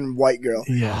 skinny, fucking white girl.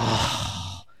 Yeah.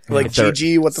 Like If they're-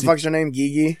 Gigi, what the fuck's her name?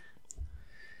 Gigi?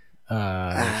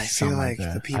 I I feel like the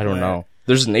that. people. I don't know.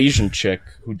 There's an Asian chick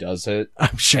who does it.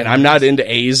 I'm sure. And I'm not into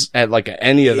A's at like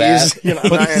any of that. You're not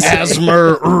into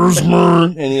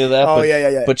Asmer, any of that. Oh, but,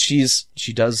 yeah. But she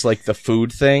does like the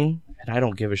food thing, and I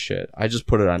don't give a shit. I just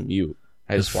put it on mute.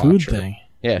 I The just food watch her. thing.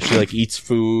 Yeah, she like eats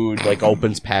food, like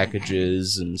opens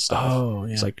packages and stuff. Oh,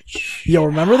 yeah. It's like, Yo,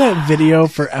 remember that video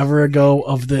forever ago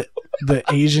of the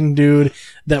Asian dude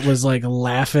that was like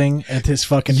laughing at his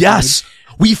fucking yes,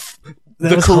 food? That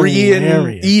the was Korean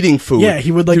hilarious. eating food. Yeah,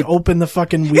 he would like open the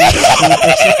fucking weed.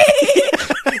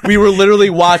 We were literally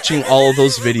watching all of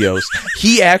those videos.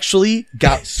 He actually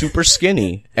got super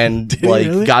skinny and he like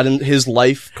really? got his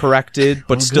life corrected,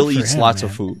 but good still for eats him, lots man.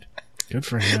 of food. Good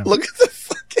for him. Look at the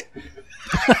fucking.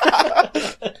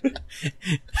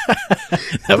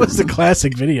 That was the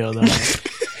classic video though.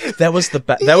 That was that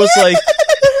was like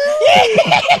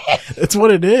That's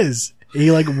what it is.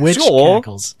 He like witch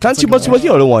cackles. It's like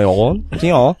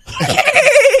a-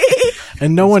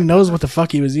 and no one knows what the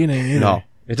fuck he was eating either. No,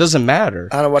 it doesn't matter.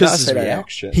 I don't know what 'Cause I his say right now.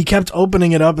 reaction. He kept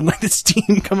opening it up and like the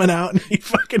steam coming out and he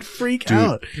fucking freak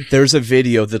out. There's a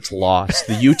video that's lost.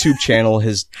 The YouTube channel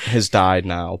has died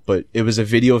now, but it was a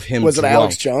video of him. Was it drunk.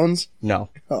 Alex Jones? No.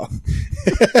 Oh.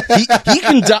 he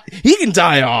can die. He can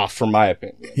die off, from my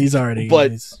opinion. He's already,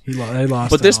 But- they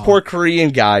lost But it this all. poor Korean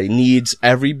guy needs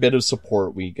every bit of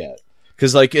support we get.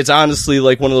 Cause like, it's honestly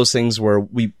like one of those things where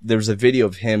there's a video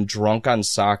of him drunk on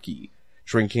sake,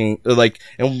 drinking, like,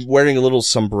 and wearing a little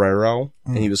sombrero,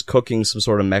 and he was cooking some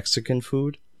sort of Mexican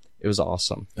food. It was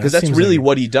awesome. Cause That that's seems really like-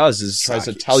 what he does, is tries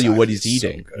to tell you what he's is so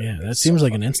eating. good. Yeah, that seems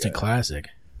like an instant classic.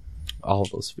 All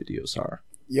of those videos are.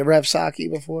 You ever have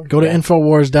sake before? Go to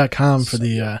Infowars.com for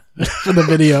the for the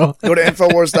video. Go to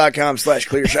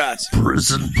Infowars.com/clearshots.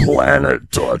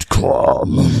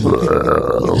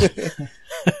 PrisonPlanet.com.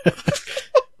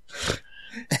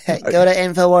 Go to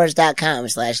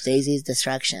Infowars.com/Daisy's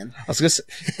Destruction. I was gonna say,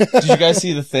 did you guys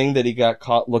see the thing that he got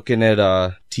caught looking at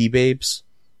T-Babes?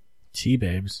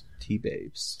 T-Babes.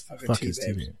 T-Babes. Fuck is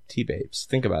T-Babes? T-Babes.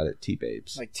 Think about it,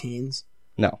 T-Babes. Like teens?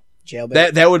 No.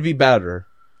 Jailbait? That would be better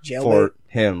Jailbait? for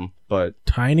him, but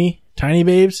Tiny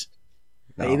babes?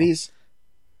 no. Babies?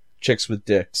 Chicks with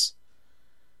dicks.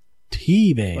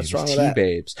 T-babes. What's wrong with that?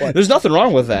 T-Babes. What? There's nothing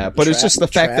wrong with that, but it's just the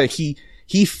fact Trap? that he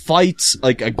fights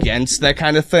like against that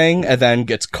kind of thing and then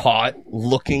gets caught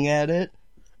looking at it.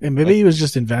 And maybe he was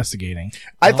just investigating.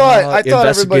 I thought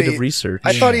investigative everybody. research.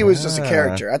 I thought he was just a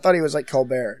character. I thought he was like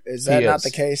Colbert. Is that He not is.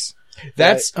 the case?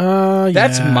 That's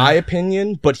That's my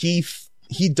opinion, but he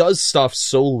does stuff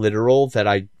so literal that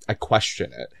I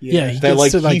question it. Yeah, he That, gets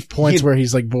like, to like he- points he- where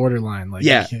he's like borderline. Like,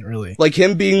 Yeah. he can't really. Like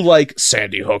him being like,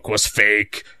 Sandy Hook was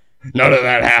fake. None of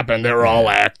that happened. They were all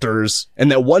actors.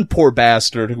 And that one poor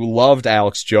bastard who loved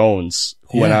Alex Jones,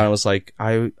 who went Yeah. on and was like,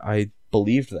 I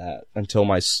believed that until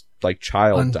my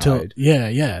child died. Yeah.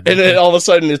 And then all of a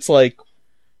sudden it's like,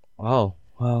 oh,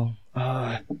 well,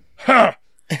 huh,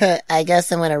 I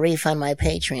guess I'm going to refund my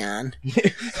Patreon.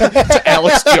 to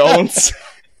Alex Jones.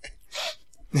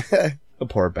 The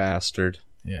poor bastard.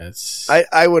 Yeah, it's.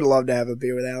 I would love to have a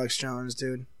beer with Alex Jones,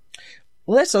 dude.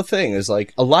 Well, that's the thing is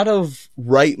like a lot of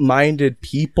right-minded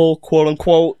people, quote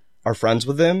unquote, are friends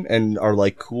with him and are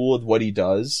like cool with what he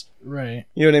does. Right.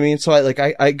 You know what I mean? So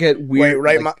I get Wait, weird.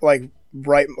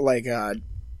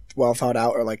 well thought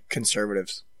out or like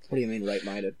conservatives? What do you mean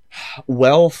right-minded?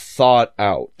 Well thought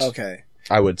out. Okay.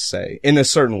 I would say in a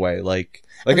certain way, like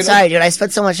I'm sorry, dude. I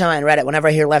spent so much time on Reddit. Whenever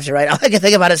I hear left or right, all I can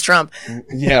think about is Trump.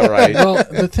 yeah, right. Well,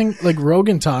 the thing, like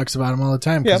Rogan talks about him all the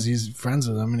time because he's friends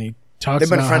with him, and he talks. They've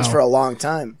been about friends how, for a long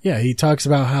time. Yeah, he talks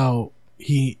about how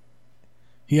he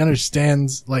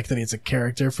understands like that he's a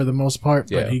character for the most part,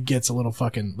 but Yeah. he gets a little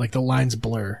fucking like the lines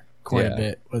blur quite Yeah. a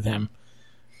bit with him.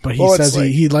 But he Well, it's says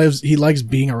like- he likes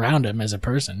being around him as a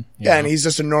person. you Yeah, know? and he's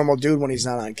just a normal dude when he's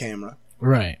not on camera.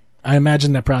 right. I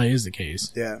imagine that probably is the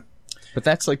case. Yeah. But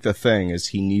that's like the thing is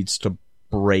he needs to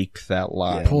break that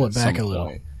line. Pull it at back some a little.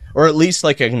 point. Or at least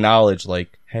like acknowledge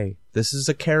like, hey, this is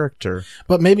a character.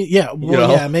 But maybe, yeah, well,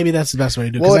 know? yeah, maybe that's the best way to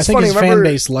do it. Well, Because I it's think funny, his remember-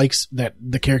 fan base likes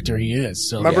the character he is.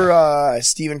 So Remember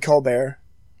Stephen Colbert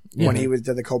when Yeah. he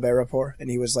did the Colbert Report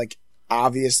and he was like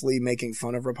obviously making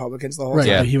fun of Republicans the whole right, time.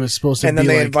 Yeah. but he was supposed to And be then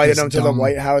they like invited this him to the dumb-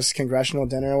 White House congressional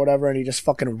dinner or whatever, and he just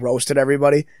fucking roasted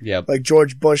everybody. Yep. Like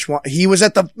George Bush, he was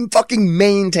at the fucking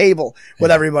main table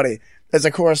with everybody as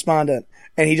a correspondent,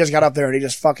 and he just got up there and he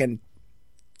just fucking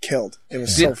killed. It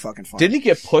was so fucking fun. Didn't he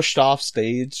get pushed off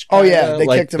stage? Oh yeah, kinda? they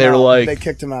Like, kicked him they were out. like, They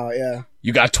kicked him out. Yeah,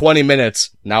 you got 20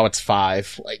 minutes. Now it's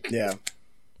 5. Like, yeah.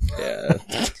 yeah.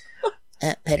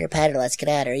 Pitter patter, let's get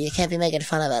at her. You can't be making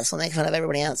fun of us. We'll make fun of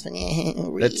everybody else.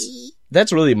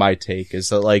 That's really my take is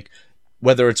that like,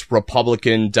 whether it's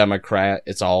Republican, Democrat,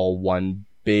 it's all one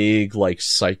big like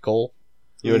cycle.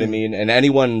 You know what I mean? And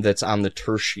anyone that's on the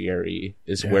tertiary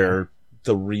is where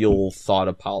the real thought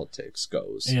of politics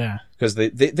goes. Yeah. Because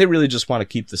they really just want to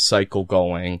keep the cycle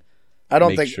going. I don't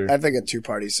Make think. sure. I think a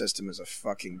two-party system is a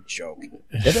fucking joke.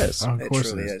 It is. Of It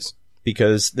course truly it is.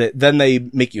 Because then they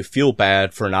make you feel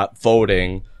bad for not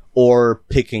voting or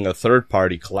picking a third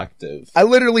party collective. I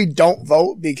literally don't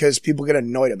vote because people get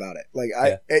annoyed about it. Like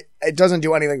it doesn't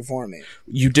do anything for me.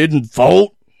 You didn't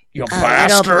vote? You I don't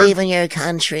bastard! believe in your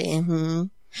country. Hmm.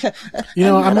 You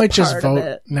know, I not a might just part of vote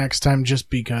it. next time just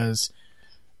because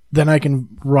then I can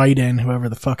write in whoever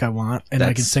the fuck I want and I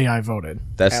can That's- say I voted.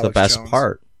 That's the Alex best Jones.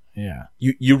 part. Yeah.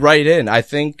 You write in. I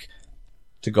think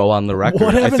to go on the record.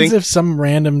 What I happens think if some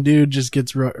random dude just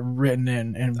gets written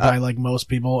in and by like most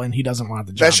people and he doesn't want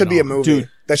the job? That should at be a all? movie. Dude,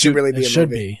 that should really be It a should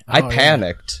movie. be. I Oh, yeah.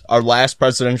 panicked. Our last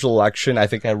presidential election, I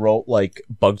think I wrote like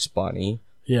Bugs Bunny.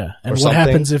 Yeah. And or what something.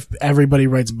 happens if everybody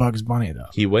writes Bugs Bunny though?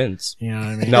 He wins. You know what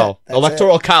I mean? No, That's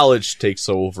Electoral College takes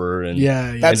over and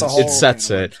Yeah. That's and a whole it sets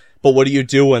thing. it. But what do you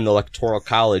do when the Electoral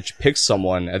College picks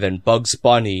someone and then Bugs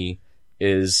Bunny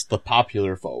is the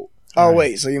popular vote? Oh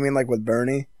wait, so you mean like with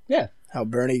Bernie? Yeah. How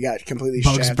Bernie got completely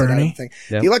Bugs shafted out of Bernie? the thing.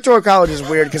 Yeah. The Electoral College is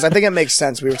weird because I think it makes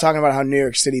sense. We were talking about how New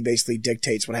York City basically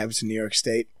dictates what happens in New York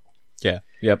State. Yeah.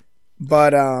 Yep.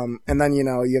 But and then you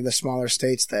have the smaller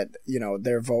states that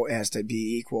their vote has to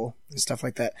be equal and stuff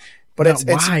like that. But Now, it's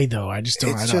why though? I just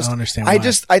don't. I don't understand. Why.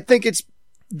 I think it's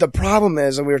the problem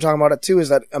is, and we were talking about it too, is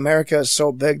that America is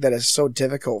so big that it's so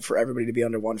difficult for everybody to be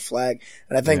under one flag.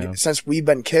 And I think since we've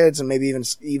been kids, and maybe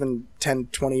even 10,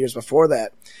 20 years before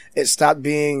that, it stopped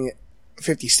being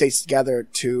 50 states together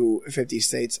to 50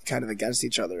 states kind of against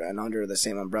each other and under the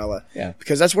same umbrella. Yeah.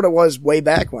 Because that's what it was way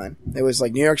back when. It was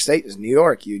like New York State is New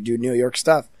York. You do New York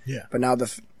stuff. Yeah. But now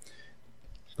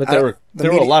But there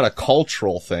were a lot of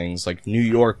cultural things. Like New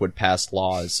York would pass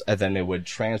laws, and then it would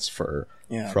transfer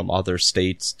from other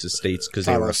states to states because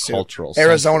they were cultural.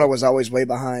 Arizona was always way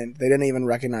behind. They didn't even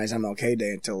recognize MLK Day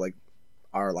until like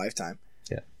our lifetime.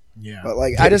 Yeah. Yeah. But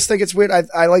like, I just think it's weird. I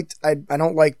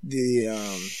don't like the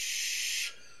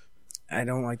I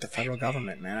don't like the federal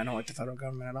government, man. I don't like the federal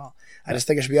government at all. I just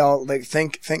think it should be all like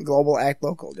think global, act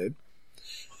local, dude.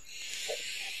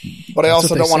 But I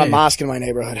also don't want a mosque in my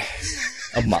neighborhood.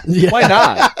 Why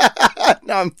not?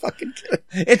 No, I'm fucking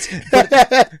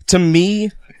kidding. To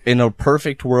me, in a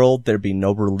perfect world, there'd be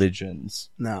no religions.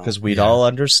 No. Because we'd all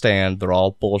understand they're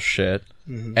all bullshit.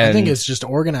 Mm-hmm. I think it's just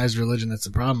organized religion that's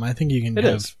the problem. I think you can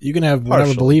have whatever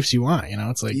Partially. beliefs you want. You know,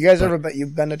 it's like You guys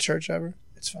you've been to church ever?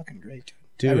 It's fucking great,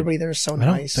 dude. Everybody there is so I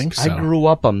nice. don't think so. I grew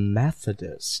up a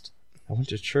Methodist. I went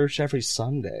to church every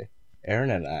Sunday. Aaron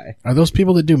and I. Are those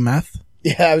people that do meth?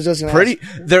 Yeah, I was just gonna Pretty.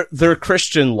 They're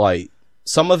Christian light.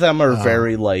 Some of them are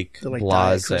very like They're like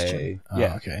blase. Christian. Oh,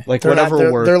 Yeah. okay. Like They're whatever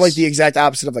not, works. they're like the exact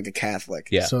opposite of like a Catholic.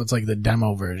 Yeah. So it's like the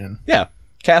demo version. Yeah.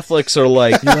 Catholics are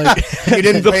like, You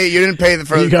didn't pay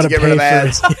for You gotta to get rid of pay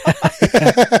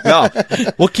ads. no,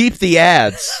 we'll keep the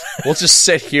ads. We'll just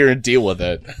sit here and deal with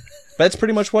it. That's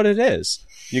pretty much what it is.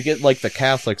 You get like the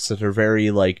Catholics that are very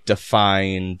like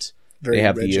defined. Very they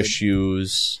have rigid. the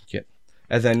issues. Yeah.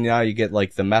 And then now you get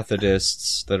like the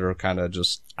Methodists that are kind of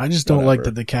just. I just don't like whatever.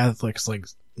 that the Catholics like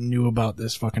knew about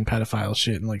this fucking pedophile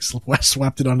shit and like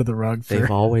swept it under the rug They've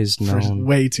for always known.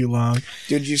 way too long.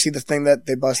 Dude, did you see the thing that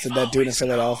they busted that dude in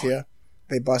Philadelphia?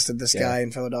 They busted this guy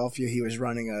in Philadelphia. He was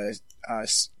running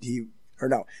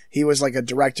he was like a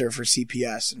director for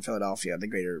CPS in Philadelphia, the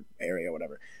greater area,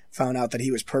 whatever. Found out that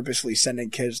he was purposely sending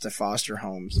kids to foster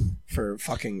homes for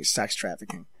fucking sex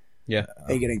trafficking Yeah.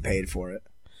 and getting paid for it.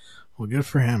 Well, good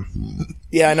for him.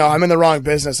 Yeah, I know. I'm in the wrong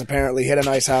business, apparently. Hit a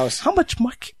nice house. How much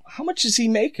is he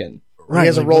making? He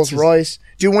has a like, Rolls what's his- Royce.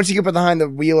 Dude, once you get behind the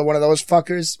wheel of one of those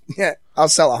fuckers, yeah, I'll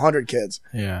sell 100 kids.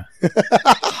 Yeah.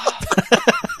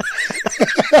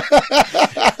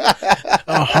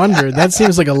 100. That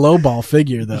seems like a lowball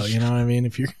figure, though. You know what I mean?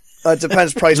 If you're It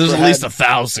depends price There's per at least head.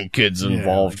 1,000 kids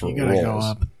involved you for gotta go rolls.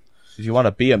 up. If you want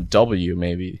a BMW,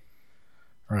 maybe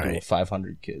go Right.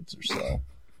 500 kids or so.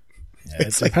 Yeah,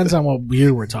 it depends on what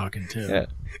year we're talking too. Yeah.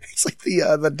 It's like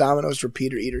the Domino's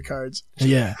repeater eater cards.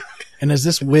 Yeah. And is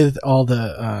this with all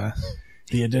the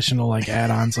additional like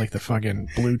add-ons like the fucking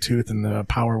Bluetooth and the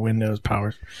power windows,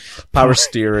 power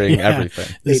Steering, Yeah.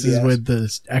 everything. This is ABS. with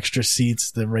the extra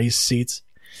seats, the race seats.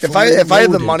 If I had the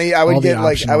loaded. money, I All would the get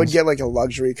optionals. like a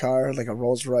luxury car, like a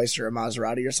Rolls Royce or a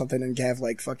Maserati or something, and have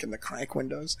like fucking the crank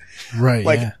windows, Right.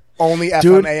 like yeah. only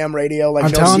Dude, FM AM radio, like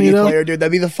I'm no telling CD you, though- player, dude.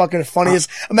 That'd be the fucking funniest.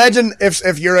 Imagine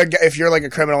if you're like a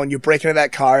criminal and you break into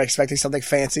that car expecting something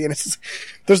fancy, and it's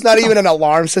there's not even an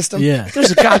alarm system. Yeah.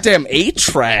 There's a goddamn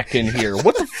 8-track in here.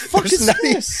 What the fuck There's is not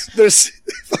even, this? there's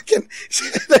fucking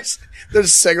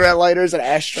there's cigarette lighters and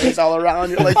ashtrays all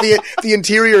around. You're like the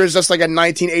interior is just like a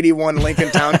 1981 Lincoln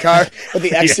Town Car, but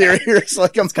the exterior is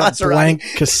like a Maserati. Blank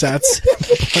cassettes.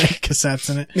 Blank cassettes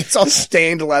in it. It's all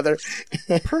stained leather.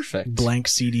 Perfect. Blank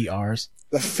CDRs.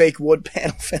 The fake wood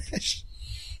panel finish.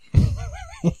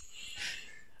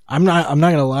 I'm not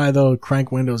gonna lie though,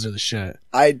 crank windows are the shit.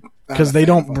 Because they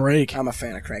don't break. I'm a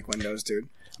fan of crank windows, dude.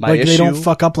 My Like issue, they don't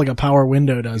fuck up like a power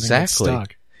window does and get Exactly.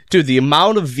 stuck. Dude, the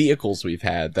amount of vehicles we've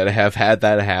had that have had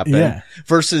that happen Yeah.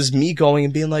 versus me going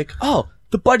and being like, oh,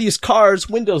 the buddy's car's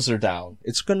windows are down.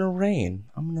 It's gonna rain.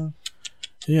 I'm gonna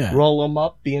Yeah. roll them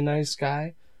up, be a nice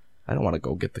guy. I don't want to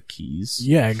go get the keys.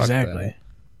 Yeah, Fuck exactly. that.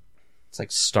 It's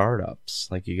like startups.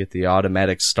 Like you get the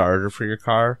automatic starter for your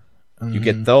car. You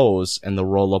get those and the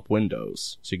roll up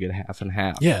windows. So you get half and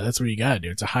half. Yeah, that's what you gotta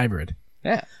do. It's a hybrid.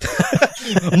 Yeah.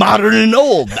 Modern and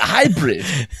old, the hybrid.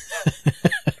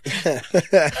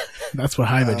 That's what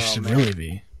hybrid should really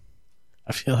be.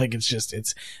 I feel like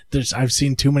I've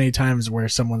seen too many times where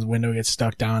someone's window gets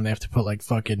stuck down and they have to put like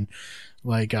fucking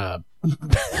like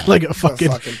like a fucking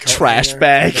Fucking coat trash in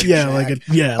there. bag. yeah, like a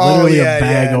Oh, literally yeah, a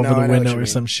bag yeah, over no, I the know what window you or mean.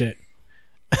 some shit.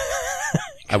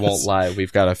 I won't lie,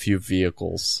 we've got a few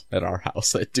vehicles at our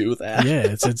house that do that. Yeah,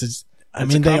 it's I It's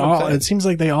mean a they common all thing. it seems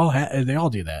like they all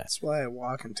do that. That's why I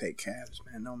walk and take cabs,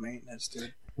 man. No maintenance,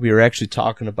 dude. We were actually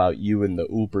talking about you and the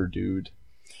Uber dude.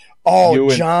 Oh, You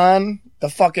and- John, the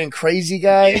fucking crazy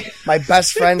guy, my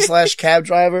best friend / cab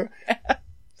driver.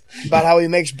 About how he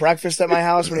makes breakfast at my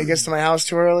house when he gets to my house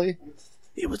too early.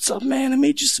 Hey, what's up, man? I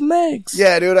made you some eggs.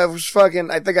 Yeah, dude, I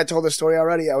think I told the story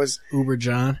already. Uber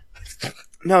John.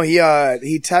 No, he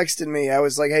texted me. I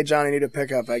was like, hey, John, I need a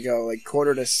pickup. I go, like,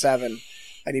 6:45.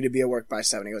 I need to be at work by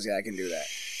 7. He goes, yeah, I can do that.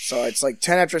 So it's like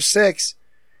 10 after 6.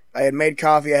 I had made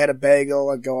coffee. I had a bagel.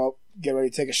 I go up, get ready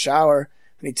to take a shower.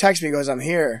 And he texts me, he goes, I'm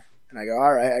here. And I go,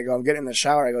 all right. I go, I'm getting in the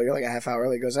shower. I go, you're like a half hour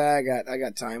early. He goes, I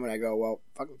got time. And I go, well,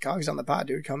 fucking coffee's on the pot,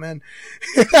 dude. Come in.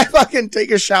 I fucking take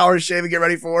a shower, shave, and get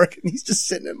ready for work. And he's just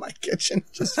sitting in my kitchen,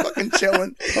 just fucking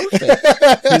chilling.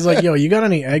 He's like, yo, you got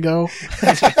any Eggo?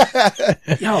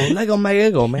 Yo, Lego my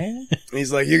ego, man.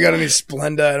 He's like, you got any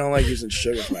Splenda? I don't like using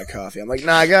sugar for my coffee. I'm like,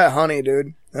 nah, I got honey,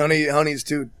 dude. Honey's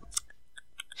too.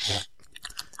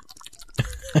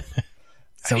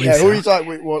 So Yeah, who are you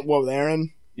talking? What with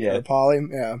Aaron? Yeah. Or Polly?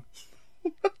 Yeah.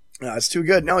 No, it's too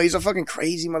good. No, he's a fucking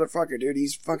crazy motherfucker, dude.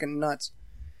 He's fucking nuts.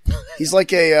 He's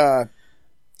like a,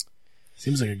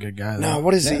 seems like a good guy. no, Though.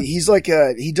 what is he? He's like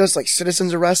he does like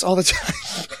citizen's arrest all the time.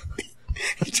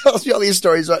 He tells me all these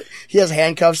stories. He has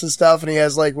handcuffs and stuff, and he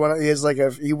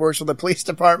works with the police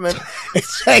department.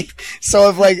 It's like, so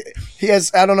if like, he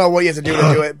has, I don't know what he has to do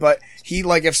it, but he,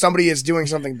 like, if somebody is doing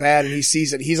something bad and he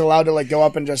sees it, he's allowed to like go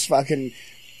up and just fucking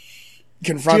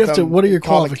confront Do you have them. to, what are your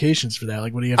call, like, qualifications for that?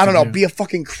 Like, what do you have I to don't know, do? be a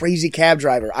fucking crazy cab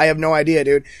driver. I have no idea,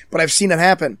 dude. But I've seen it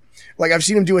happen. Like, I've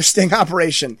seen him do a sting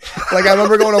operation. Like, I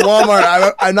remember going to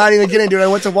Walmart. I'm not even kidding, dude. I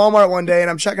went to Walmart one day and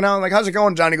I'm checking out. I'm like, how's it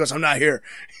going, John? He goes, I'm not here.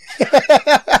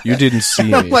 You didn't see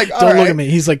me. I'm like, Don't look at me.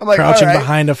 He's like I'm like, crouching all right.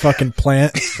 behind a fucking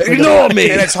plant. Ignore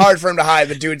me. And it's hard for him to hide.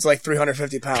 The dude's like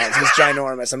 350 pounds. He's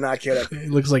ginormous. I'm not kidding. He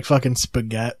looks like fucking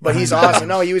spaghetti. But he's awesome.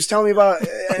 No, he was telling me about,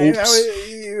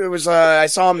 it was, I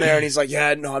saw him there and he's like,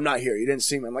 yeah, no, I'm not here. You didn't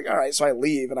see me. I'm like, all right. So I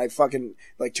leave and I fucking,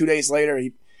 like 2 days later,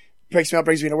 he picks me up,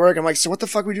 brings me to work. I'm like, so what the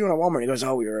fuck are we doing at Walmart? He goes,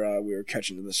 oh, we were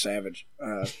catching the Savage.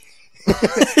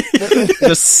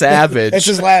 The Savage. It's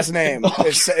his last name.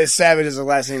 It's Savage is his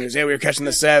last name. He goes, yeah, we were catching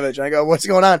the Savage. And I go, what's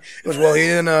going on? He goes, well, he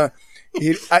didn't,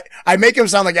 I make him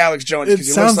sound like Alex Jones. It 'cause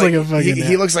he sounds looks like a fucking-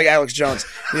 he looks like Alex Jones.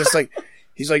 He's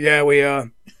like, yeah,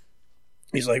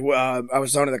 he's like, I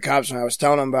was talking to the cops and I was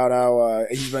telling him about how,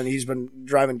 he's been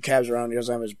driving cabs around. He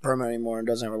doesn't have his permit anymore and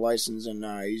doesn't have a license. And,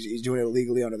 he's doing it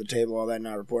illegally under the table, all that,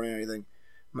 not reporting anything.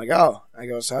 I'm like, oh, I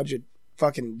go, so how'd you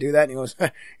fucking do that? And he goes,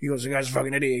 the guy's a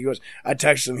fucking idiot. He goes, I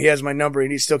texted him. He has my number and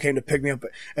he still came to pick me up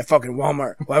at fucking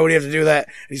Walmart. Why would he have to do that?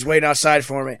 And he's waiting outside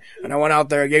for me. And I went out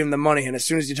there, I gave him the money. And as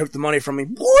soon as he took the money from me,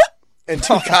 what? And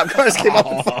 2 cop cars came up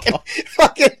and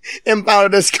fucking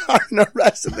impounded his car and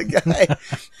arrested the guy.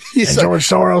 He's like, George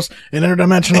Soros and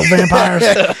interdimensional vampires.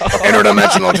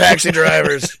 interdimensional taxi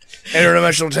drivers.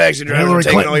 Interdimensional taxi drivers Hillary are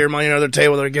taking Clinton. all your money under the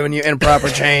table. They're giving you improper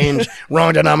change.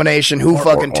 Wrong denomination. Who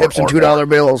fucking tips in $2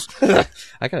 bills?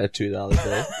 I got a $2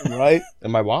 bill Right?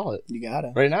 in my wallet You got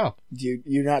it. right now.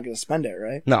 You're not going to spend it,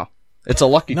 right? No, it's a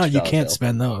lucky. No, you $2 can't bill.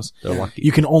 spend those. They're lucky.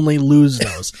 You can only lose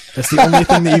those. That's the only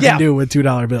thing that you Yeah. can do with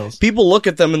 $2 bills. People look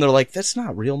at them and they're like, "That's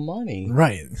not real money."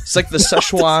 Right. It's like the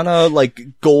Szechuana like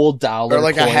gold dollar Or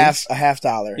like coins. a half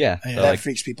dollar. Yeah, Yeah. they're That like,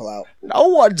 freaks people out. no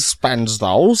one spends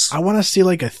those. I want to see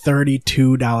like a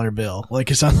 $32 bill. Like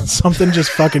something just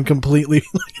fucking completely,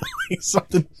 like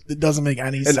something that doesn't make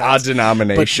any An sense. odd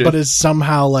denomination. But is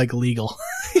somehow like legal.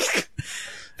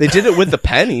 They did it with the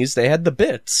pennies. They had the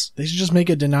bits. They should just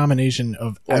make a denomination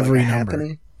of What, every like a number.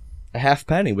 halfpenny? A half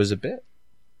penny was a bit.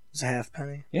 It's a half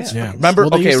penny. Yeah. Yeah. Remember?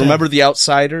 Well, they Okay. used to Remember the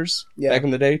Outsiders Yeah. back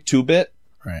in the day? 2-bit.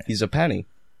 Right. He's a penny.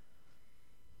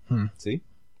 Hmm. See,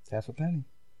 it's half a penny.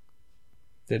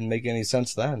 Didn't make any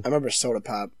sense then. I remember Soda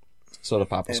Pop Soda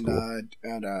pop was and cool.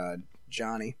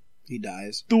 Johnny. He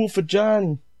dies. Do it for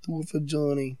Johnny. Do it for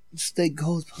Johnny. Stay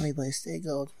gold, honey boy. Stay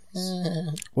gold.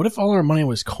 What if all our money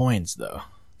was coins though?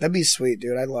 That'd be sweet,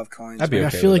 dude. I love coins. That'd be Like,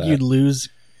 okay I feel with like that. you'd lose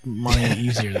money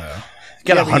easier though.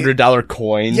 Get Yeah, a but you- $100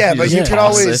 coin. Yeah, but just you could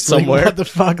toss always- it like, somewhere. Like, what the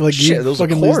fuck? Like Shit, you those a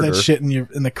fucking lose quarter. that shit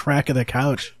in the crack of the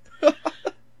couch.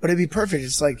 But it'd be perfect.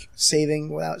 It's like saving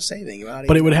without saving.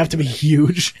 But it would have to be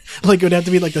huge. Like it would have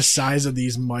to be like the size of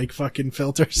these mic fucking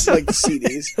filters. like the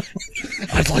CDs.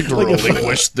 I'd like to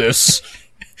relinquish this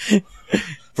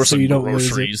for So some you don't lose it.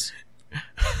 groceries.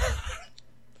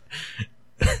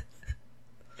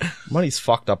 Money's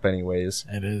fucked up anyways.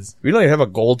 It is. We don't even have a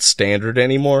gold standard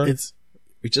anymore. It's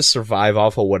We just survive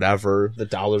off of whatever the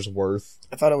dollar's worth.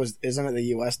 I thought it was. Isn't it the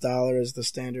U.S. dollar is the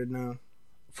standard now?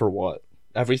 For what?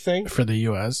 Everything? for the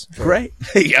U.S. Right.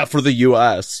 Yeah, for the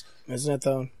U.S. Isn't it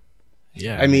though?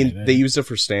 Yeah. I mean, they use it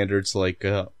for standards like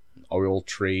oil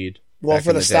trade Well, back for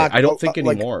in the day. stock, I don't think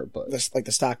like, anymore, but like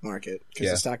the stock market, because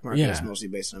Yeah. the stock market Yeah. is mostly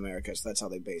based in America, so that's how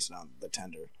they base it on the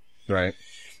tender. right.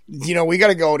 You know, we got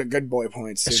to go to good boy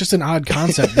points. It's dude. just an odd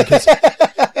concept because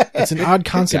it's an odd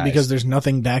concept guys. because there's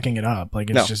nothing backing it up. Like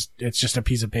No. it's just a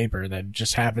piece of paper that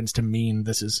just happens to mean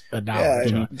this is a dollar. Yeah,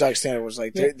 you know? Doug Standard was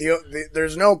like,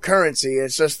 there's no currency.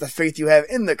 It's just the faith you have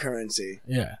in the currency.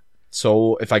 Yeah.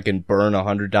 So if I can burn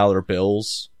 $100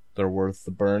 bills, they're worth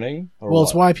the burning. Or Well,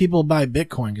 it's what? why people buy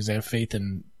Bitcoin because they have faith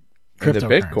in And the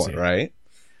cryptocurrency. Bitcoin, right?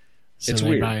 So It's they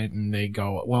weird. buy it and they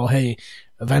go, well, hey,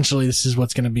 eventually this is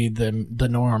what's going to be the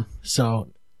norm. So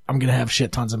I'm going to have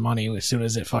shit tons of money as soon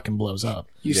as it fucking blows up.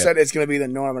 You Yeah. said it's going to be the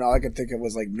norm, and all I could think of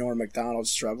was like Norm Macdonald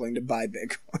struggling to buy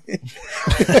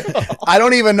Bitcoin. I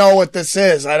don't even know what this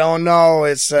is. I don't know.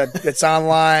 It's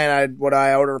online. Would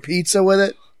I order pizza with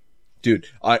it? Dude,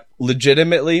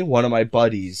 legitimately, one of my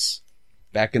buddies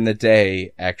back in the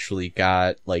day actually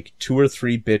got like 2 or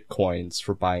 3 Bitcoins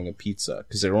for buying a pizza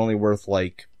because they're only worth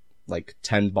like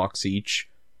 $10 each.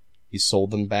 He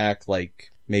sold them back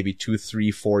like maybe 2,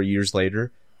 3, 4 years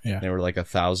later. Yeah. They were like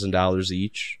 $1,000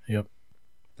 each. Yep.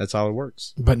 That's how it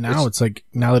works. But now it's like,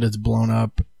 now that it's blown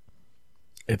up,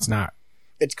 it's not.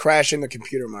 It's crashing the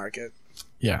computer market.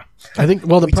 Yeah. I think,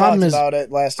 well, the We problem talked is, about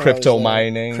it last time. Crypto I was there.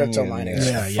 mining Crypto and- mining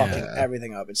Yeah, is yeah. fucking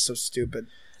everything up. It's so stupid.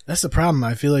 that's the problem.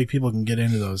 I feel like people can get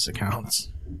into those accounts.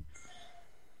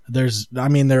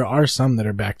 There are some that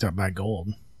are backed up by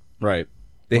gold, Right.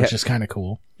 which is kind of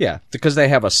cool. Yeah, because they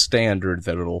have a standard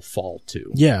that it'll fall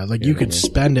to. Yeah, like you know could what I mean?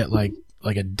 spend it like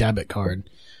a debit card,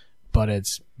 but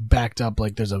it's backed up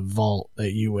like there's a vault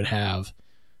that you would have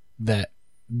that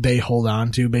they hold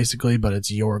on to basically, but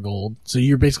it's your gold. So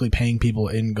you're basically paying people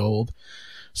in gold.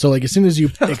 So like as soon as you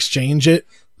exchange it,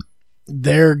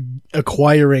 they're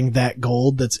acquiring that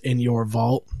gold that's in your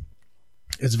vault.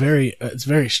 It's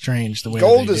very strange the way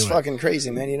Gold they is do it. fucking crazy,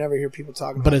 man. You never hear people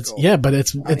talking But about it's gold. yeah, but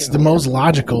it's the most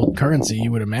logical currency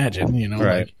you would imagine, you know,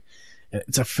 Right. like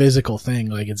it's a physical thing,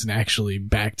 like it's an actually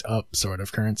backed up sort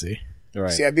of currency.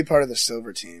 Right. See, I'd be part of the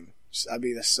silver team. I'd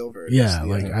be the silver. Yeah,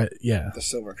 the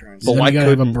silver currency. But Then why you gotta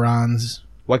have a couldn't- bronze.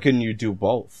 Why couldn't you do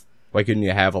both? Why couldn't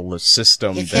you have a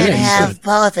system You that... can't you have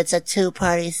both. It's a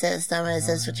two-party system. It's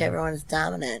just whichever one's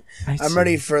dominant. I'm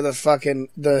ready for the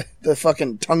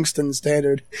fucking tungsten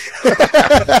standard.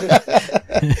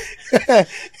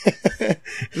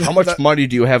 How much money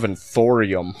do you have in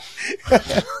thorium?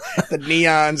 The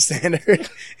neon standard.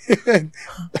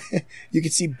 You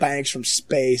can see banks from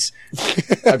space.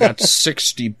 I got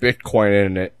 60 Bitcoin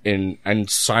in it in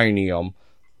Ensinium.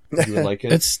 You would like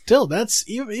it? It's still that's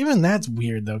even that's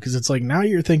weird though, because it's like now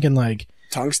you're thinking like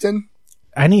Tungsten?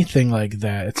 anything like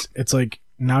that. It's like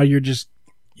now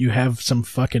you have some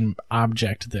fucking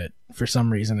object that for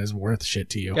some reason is worth shit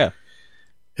to you. Yeah.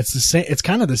 It's the same. It's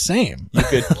kind of the same.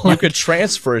 You could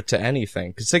transfer it to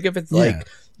anything. Cause think of it like,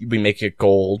 we make it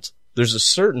gold. There's a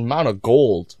certain amount of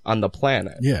gold on the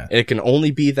planet. Yeah. It can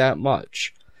only be that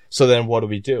much. So then what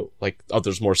do? Like, oh,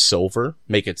 there's more silver.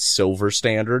 Make it silver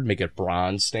standard. Make it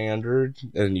bronze standard.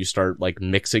 And then you start like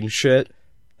mixing shit.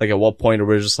 Like at what point are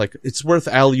we just like, it's worth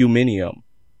aluminium.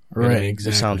 You know what I Right, mean?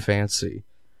 exactly. To sound fancy.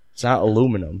 It's not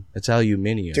aluminum. It's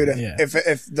aluminium. Dude, Yeah. if the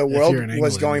If world you're in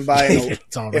was England, going by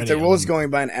it's already if the world was aluminum. going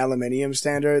by an aluminium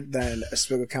standard, then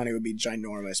Oswego County would be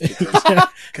ginormous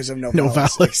because of Novellis.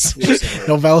 Novellis.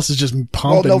 Novellis is just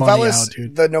pumping money out,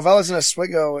 dude. The Novellis in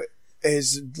Oswego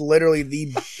is literally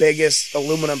the biggest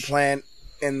aluminum plant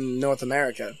in North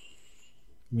America.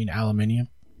 I mean aluminium.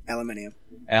 Aluminium.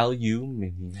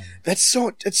 Aluminium.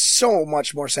 It's so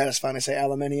much more satisfying to say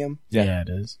aluminium. Yeah, it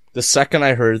is. The second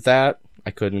I heard that,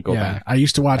 I couldn't go Yeah, back. I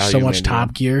used to watch so much Aluminium.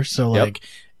 Top Gear, so Yep. like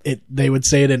they would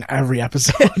say it in every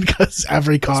episode because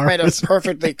every car Made of was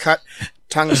perfectly cut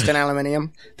tungsten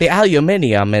aluminium. The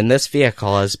aluminium in this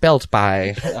vehicle is built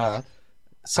by. I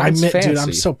sounds admit, fancy. dude,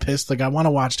 I'm so pissed. Like, I want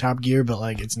to watch Top Gear, but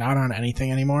like, it's not on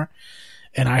anything anymore.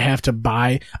 And I would have to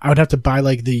buy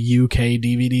like the UK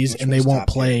DVDs, and they one's won't Top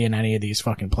play in any of these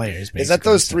fucking players. Is that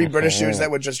basically. those 3 British dudes that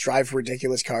would just drive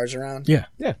ridiculous cars around? Yeah.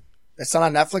 Yeah. It's not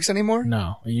on Netflix anymore?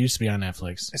 No, it used to be on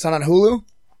Netflix. It's not on Hulu?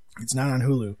 It's not on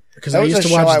Hulu because That I was used a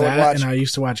to watch show I would that, watch. and I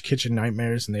used to watch Kitchen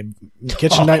Nightmares, and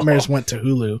Kitchen Nightmares went to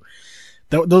Hulu.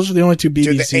 Those are the only two BBC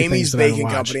Dude, the things Amy's that I Baking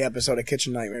watch. Company episode of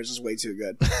Kitchen Nightmares is way too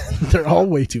good. They're all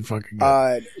way too fucking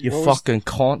good. You what was- fucking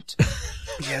cunt.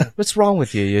 Yeah. What's wrong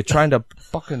with you? You're trying to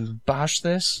fucking bash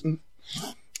this?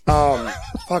 Fuck,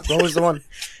 what was the one?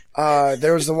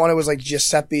 There was the one, it was like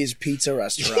Giuseppe's Pizza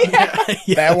Restaurant.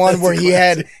 That one where he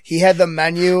had the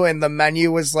menu, and the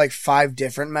menu was like 5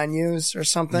 different menus or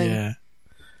something. Yeah.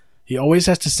 He always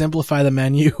has to simplify the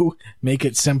menu, make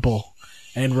it simple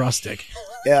and rustic.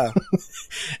 Yeah.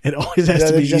 It always has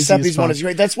to The be easy as Giuseppe's one fuck. is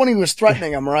great. That's when he was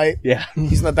threatening him, right? Yeah.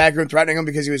 He's in the back room threatening him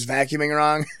because he was vacuuming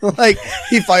wrong. Like,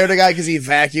 he fired a guy because he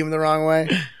vacuumed the wrong way.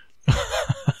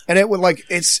 And it would, like,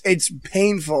 it's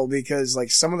painful because, like,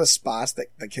 some of the spots that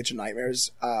the Kitchen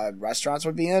Nightmares restaurants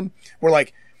would be in were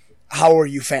like, how are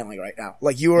you failing right now?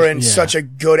 Like, you were in such a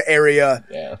good area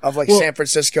of, like, San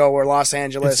Francisco or Los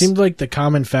Angeles. It seemed like the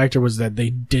common factor was that they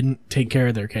didn't take care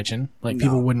of their kitchen. Like,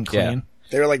 people wouldn't clean. Yeah.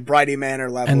 They were like Bridie Manor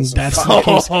And levels. that's the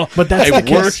case. But that's I the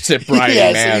case. worked at Bridie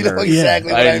Yeah, so you Manor. know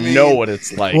exactly what I mean. know what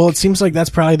it's like. Well, it seems like that's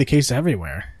probably the case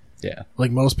everywhere. yeah.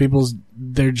 Like, most people's,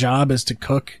 their job is to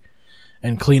cook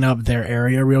and clean up their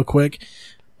area real quick.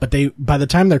 But by the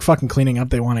time they're fucking cleaning up,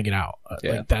 they want to get out.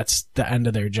 Yeah. Like, that's the end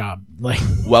of their job. Like,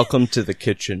 Welcome to the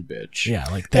kitchen, bitch. yeah,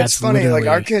 like, that's It's funny, like, literally-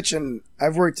 our kitchen,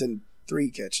 I've worked in 3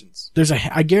 kitchens.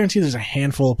 I guarantee there's a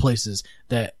handful of places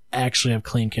that actually have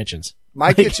clean kitchens.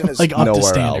 My kitchen is like up to nowhere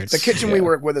standards. the kitchen we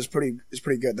work with is pretty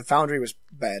good. The Foundry was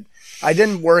bad. I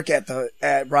didn't work at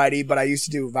Bridie, but I used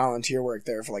to do volunteer work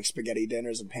there for like spaghetti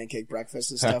dinners and pancake breakfasts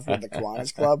and stuff with the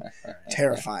Kiwanis Club.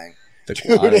 Terrifying. The Dude,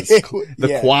 Quanas. The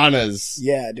yeah. Quanas.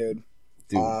 Yeah, dude.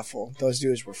 Awful. Those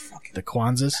dudes were fucking. The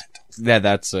Kwanzas. Yeah,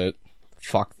 that's it.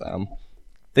 Fuck them.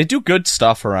 They do good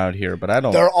stuff around here, but I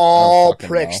don't. They're I don't all fucking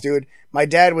pricks, know. dude. My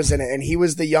dad was in it, and he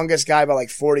was the youngest guy by like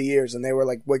 40 years, and they were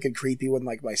like wicked creepy with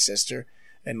like my sister,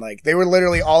 and like they were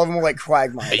literally all of them were like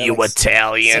Quagmire. They're, like,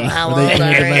 Italian? How Are they old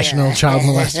are you? interdimensional child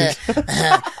molesters?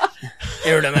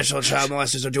 interdimensional child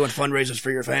molesters are doing fundraisers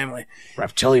for your family.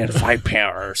 Reptilian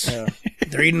vipers.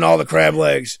 They're eating all the crab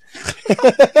legs.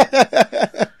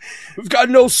 We've got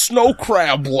no snow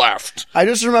crab left. I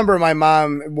just remember my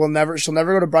mom she'll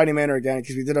never go to Bridie Manor again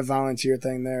because we did a volunteer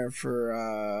thing there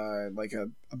for like a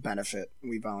benefit.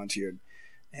 We volunteered,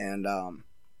 and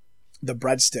the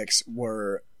breadsticks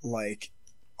were like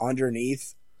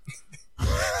underneath.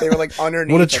 They were like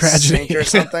underneath What a a tragedy. sink or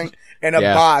something. In a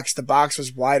Yeah. box, the box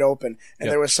was wide open, and Yep.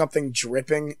 there was something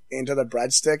dripping into the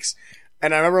breadsticks.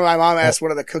 And I remember my mom asked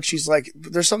one of the cooks, she's like,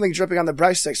 "There's something dripping on the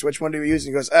breadsticks. Which one do we use?"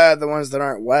 And he goes, "The ones that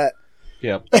aren't wet."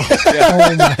 Yep. Oh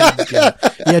my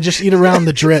god. Yeah, just eat around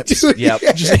the drips. Yep.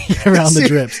 Just eat around the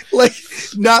drips. Like,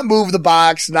 not move the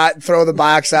box, not throw the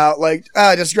box out. Like,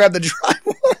 just grab the dry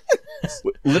one.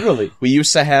 Literally, we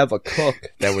used to have a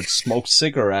cook that would smoke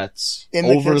cigarettes In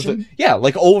the over kitchen?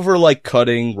 over like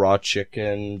cutting raw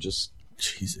chicken, just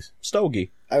Jesus.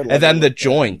 stogie. I would love And then to the look at that.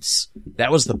 joints.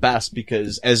 That was the best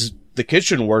because as the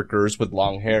kitchen workers with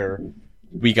long hair,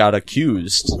 we got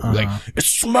accused. Like, it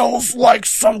smells like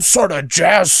some sort of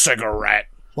jazz cigarette.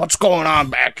 What's going on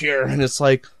back here? And it's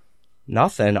like,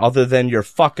 nothing other than your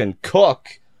fucking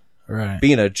cook Right.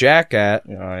 being a jackass.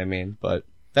 You know what I mean? But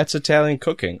that's Italian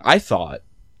cooking. I thought.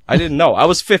 I didn't know. I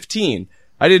was 15.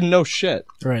 I didn't know shit.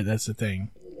 Right, that's the thing.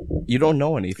 You don't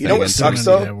know anything. You know what until- sucks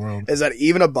into that though? world. Is that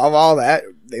even above all that,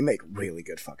 they make really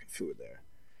good fucking food there.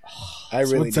 I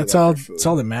really do That's like all. their food. That's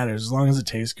all that matters. As long as it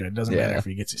tastes good, it doesn't Yeah. matter if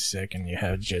you get you sick and you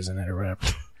have jizz in it or whatever.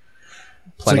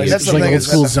 Plenty Like, of- that's It's the like thing. old Is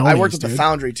school that I worked Zonies, at the dude.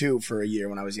 Foundry too for a year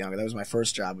when I was younger. That was my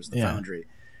first job. Was the Yeah. Foundry.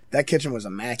 That kitchen was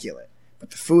immaculate,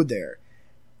 but the food there,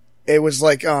 it was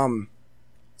like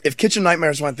if Kitchen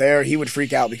Nightmares went there, he would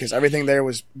freak out because everything there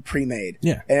was pre-made.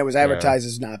 Yeah. and it was advertised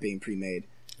as not being pre-made.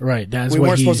 Right. That's We what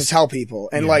weren't supposed to he's. tell people.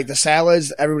 And like the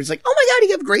salads, everybody's like, "Oh my god,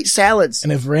 you have great salads,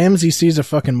 And if Ramsey sees a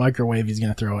fucking microwave, he's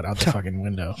gonna throw it out the fucking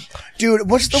window. dude."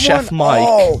 What's the Chef one? Mike.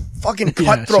 Oh, fucking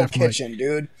Cutthroat Chef Mike. Kitchen,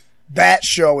 dude. That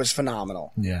show is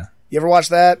phenomenal. Yeah. You ever watch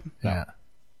that? Yeah.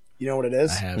 You know what it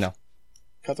is? I have. No.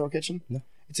 Cutthroat Kitchen? No.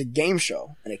 It's a game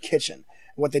show in a kitchen.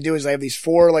 What they do is they have these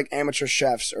 4 like amateur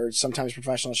chefs or sometimes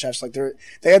professional chefs. Like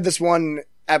they had this one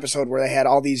episode where they had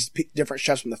all these different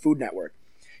chefs from the Food Network.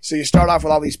 So you start off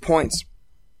with all these points.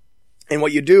 And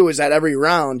what you do is at every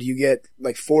round you get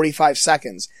like 45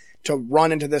 seconds to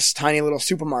run into this tiny little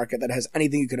supermarket that has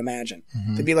anything you could imagine.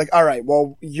 To be like, all right,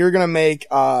 well, you're going to make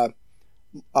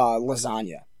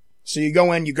lasagna. So you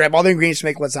go in, you grab all the ingredients to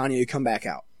make lasagna, you come back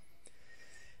out.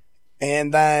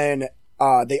 And then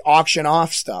they auction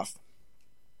off stuff.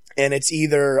 And it's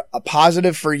either a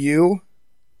positive for you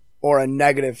or a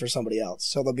negative for somebody else.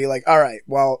 So they'll be like, all right,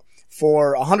 well,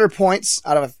 for 100 points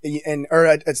out of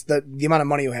it's the amount of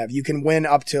money you have, you can win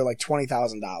up to like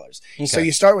 $20,000. So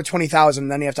you start with 20,000,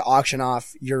 then you have to auction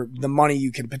off the money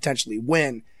you can potentially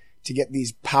win to get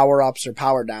these power ups or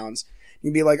power downs.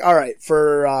 You'd be like, all right,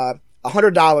 for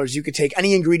 $100, you could take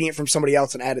any ingredient from somebody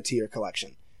else and add it to your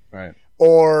collection. Right.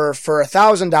 Or for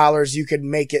 $1,000, you could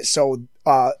make it so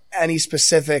any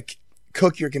specific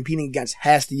cook you're competing against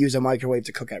has to use a microwave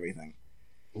to cook everything.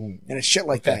 And it's shit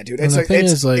like that, dude. And It's the a, thing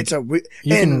it's, is, like, it's a,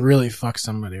 You and, can really fuck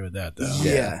somebody with that, though.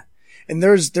 yeah. And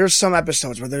there's some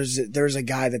episodes where there's a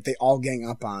guy that they all gang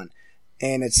up on,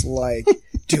 and it's like,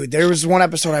 dude, there was one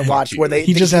episode I watched where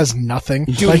he just has nothing.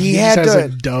 Dude, like, he just had has to a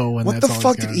dough, and what that's the all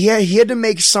fuck? he's got. He had to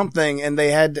make something, and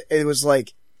it was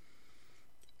like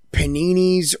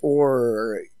paninis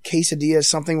or quesadillas,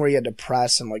 something where he had to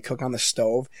press and like cook on the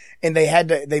stove, and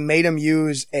they made him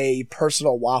use a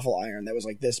personal waffle iron that was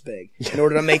like this big in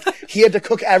order to make. He had to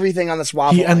cook everything on this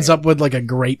waffle. He ends iron. up with like a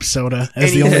grape soda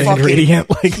as And the only ingredient.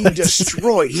 Like he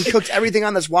destroyed. He cooked everything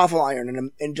on this waffle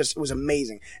iron, and just it was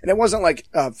amazing. And it wasn't like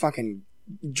fucking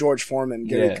George Foreman,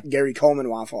 Gary Coleman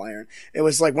waffle iron. It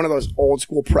was like one of those old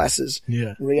school presses.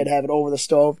 Yeah, where you had to have it over the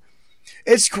stove.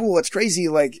 It's cool. It's crazy.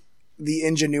 Like the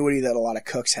ingenuity that a lot of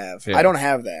cooks have. Yeah. I don't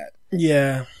have that.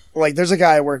 yeah. Like there's a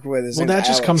guy I work with. Well, that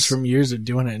just comes from years of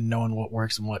doing it and knowing what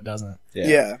works and what doesn't.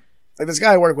 Yeah. Like this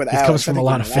guy I work with, It Alex, comes from a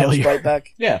lot of failure. Brightbeck.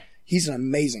 Yeah. He's an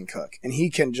amazing cook, and he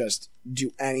can just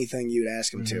do anything you'd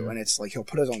ask him to, and it's like he'll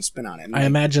put his own spin on it. And I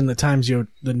imagine the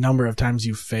number of times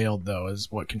you failed though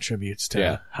is what contributes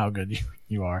to how good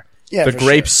you are. yeah, The for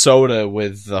grape sure. soda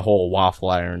with the whole waffle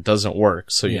iron doesn't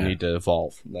work, so you Yeah. need to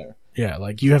evolve from there. Yeah,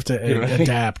 like you have to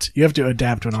adapt. You have to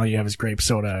adapt when all you have is grape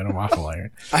soda and a waffle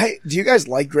iron. Do you guys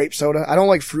like grape soda? I don't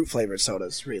like fruit flavored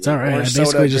sodas. Really, It's all right. Orange I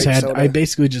basically soda,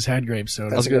 just had grape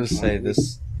soda. I was a going to good say point.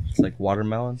 this. It's like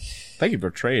watermelon. Thank you for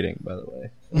trading, by the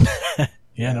way.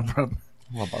 Yeah, no problem.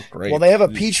 How about grape? Well, they have a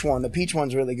peach one. The peach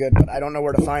one's really good, but I don't know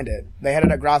where to find it. They had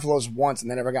it at Groffalo's once, and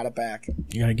they never got it back.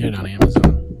 You gotta get it on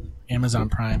Amazon. Amazon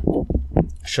Prime.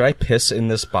 Should I piss in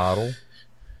this bottle?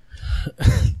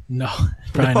 No,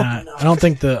 probably not. I don't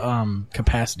think the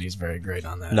capacity is very great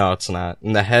on that. No, it's not.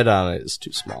 And the head on it is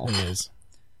too small. It is.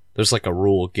 There's like a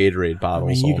rule: Gatorade I bottles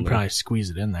mean, you only. could probably squeeze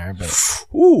it in there, but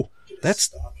Ooh, that's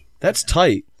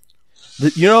tight.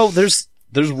 You know, there's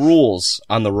rules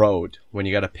on the road when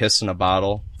you got to piss in a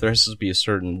bottle. There has to be a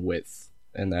certain width,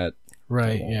 and that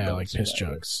right, Oh, yeah, that like was piss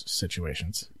about jugs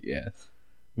situations. yeah.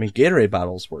 I mean, Gatorade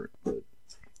bottles work, but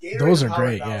Those are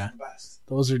great,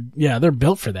 yeah. They're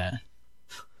built for that.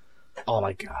 oh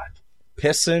my god,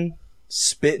 pissing,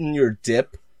 spitting your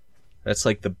dip. That's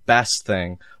like the best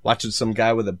thing. Watching some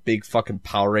guy with a big fucking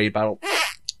Powerade bottle,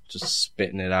 just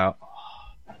spitting it out.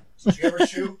 Did you ever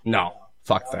shoot? No,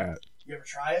 fuck that. You ever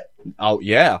try it? Oh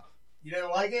yeah, You didn't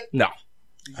like it? no.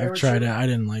 Did you I've ever tried shoot it. I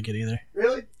didn't like it either.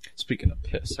 Really? Speaking of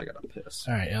piss, I gotta piss.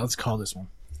 All right, yeah, let's call this one.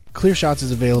 Clear Shots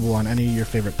is available on any of your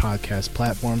favorite podcast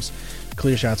platforms.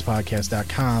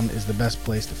 ClearShotsPodcast.com is the best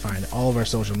place to find all of our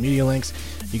social media links.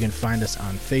 You can find us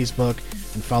on Facebook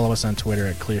and follow us on Twitter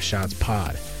at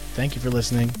ClearShotsPod. Thank you for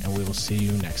listening, and we will see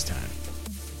you next time.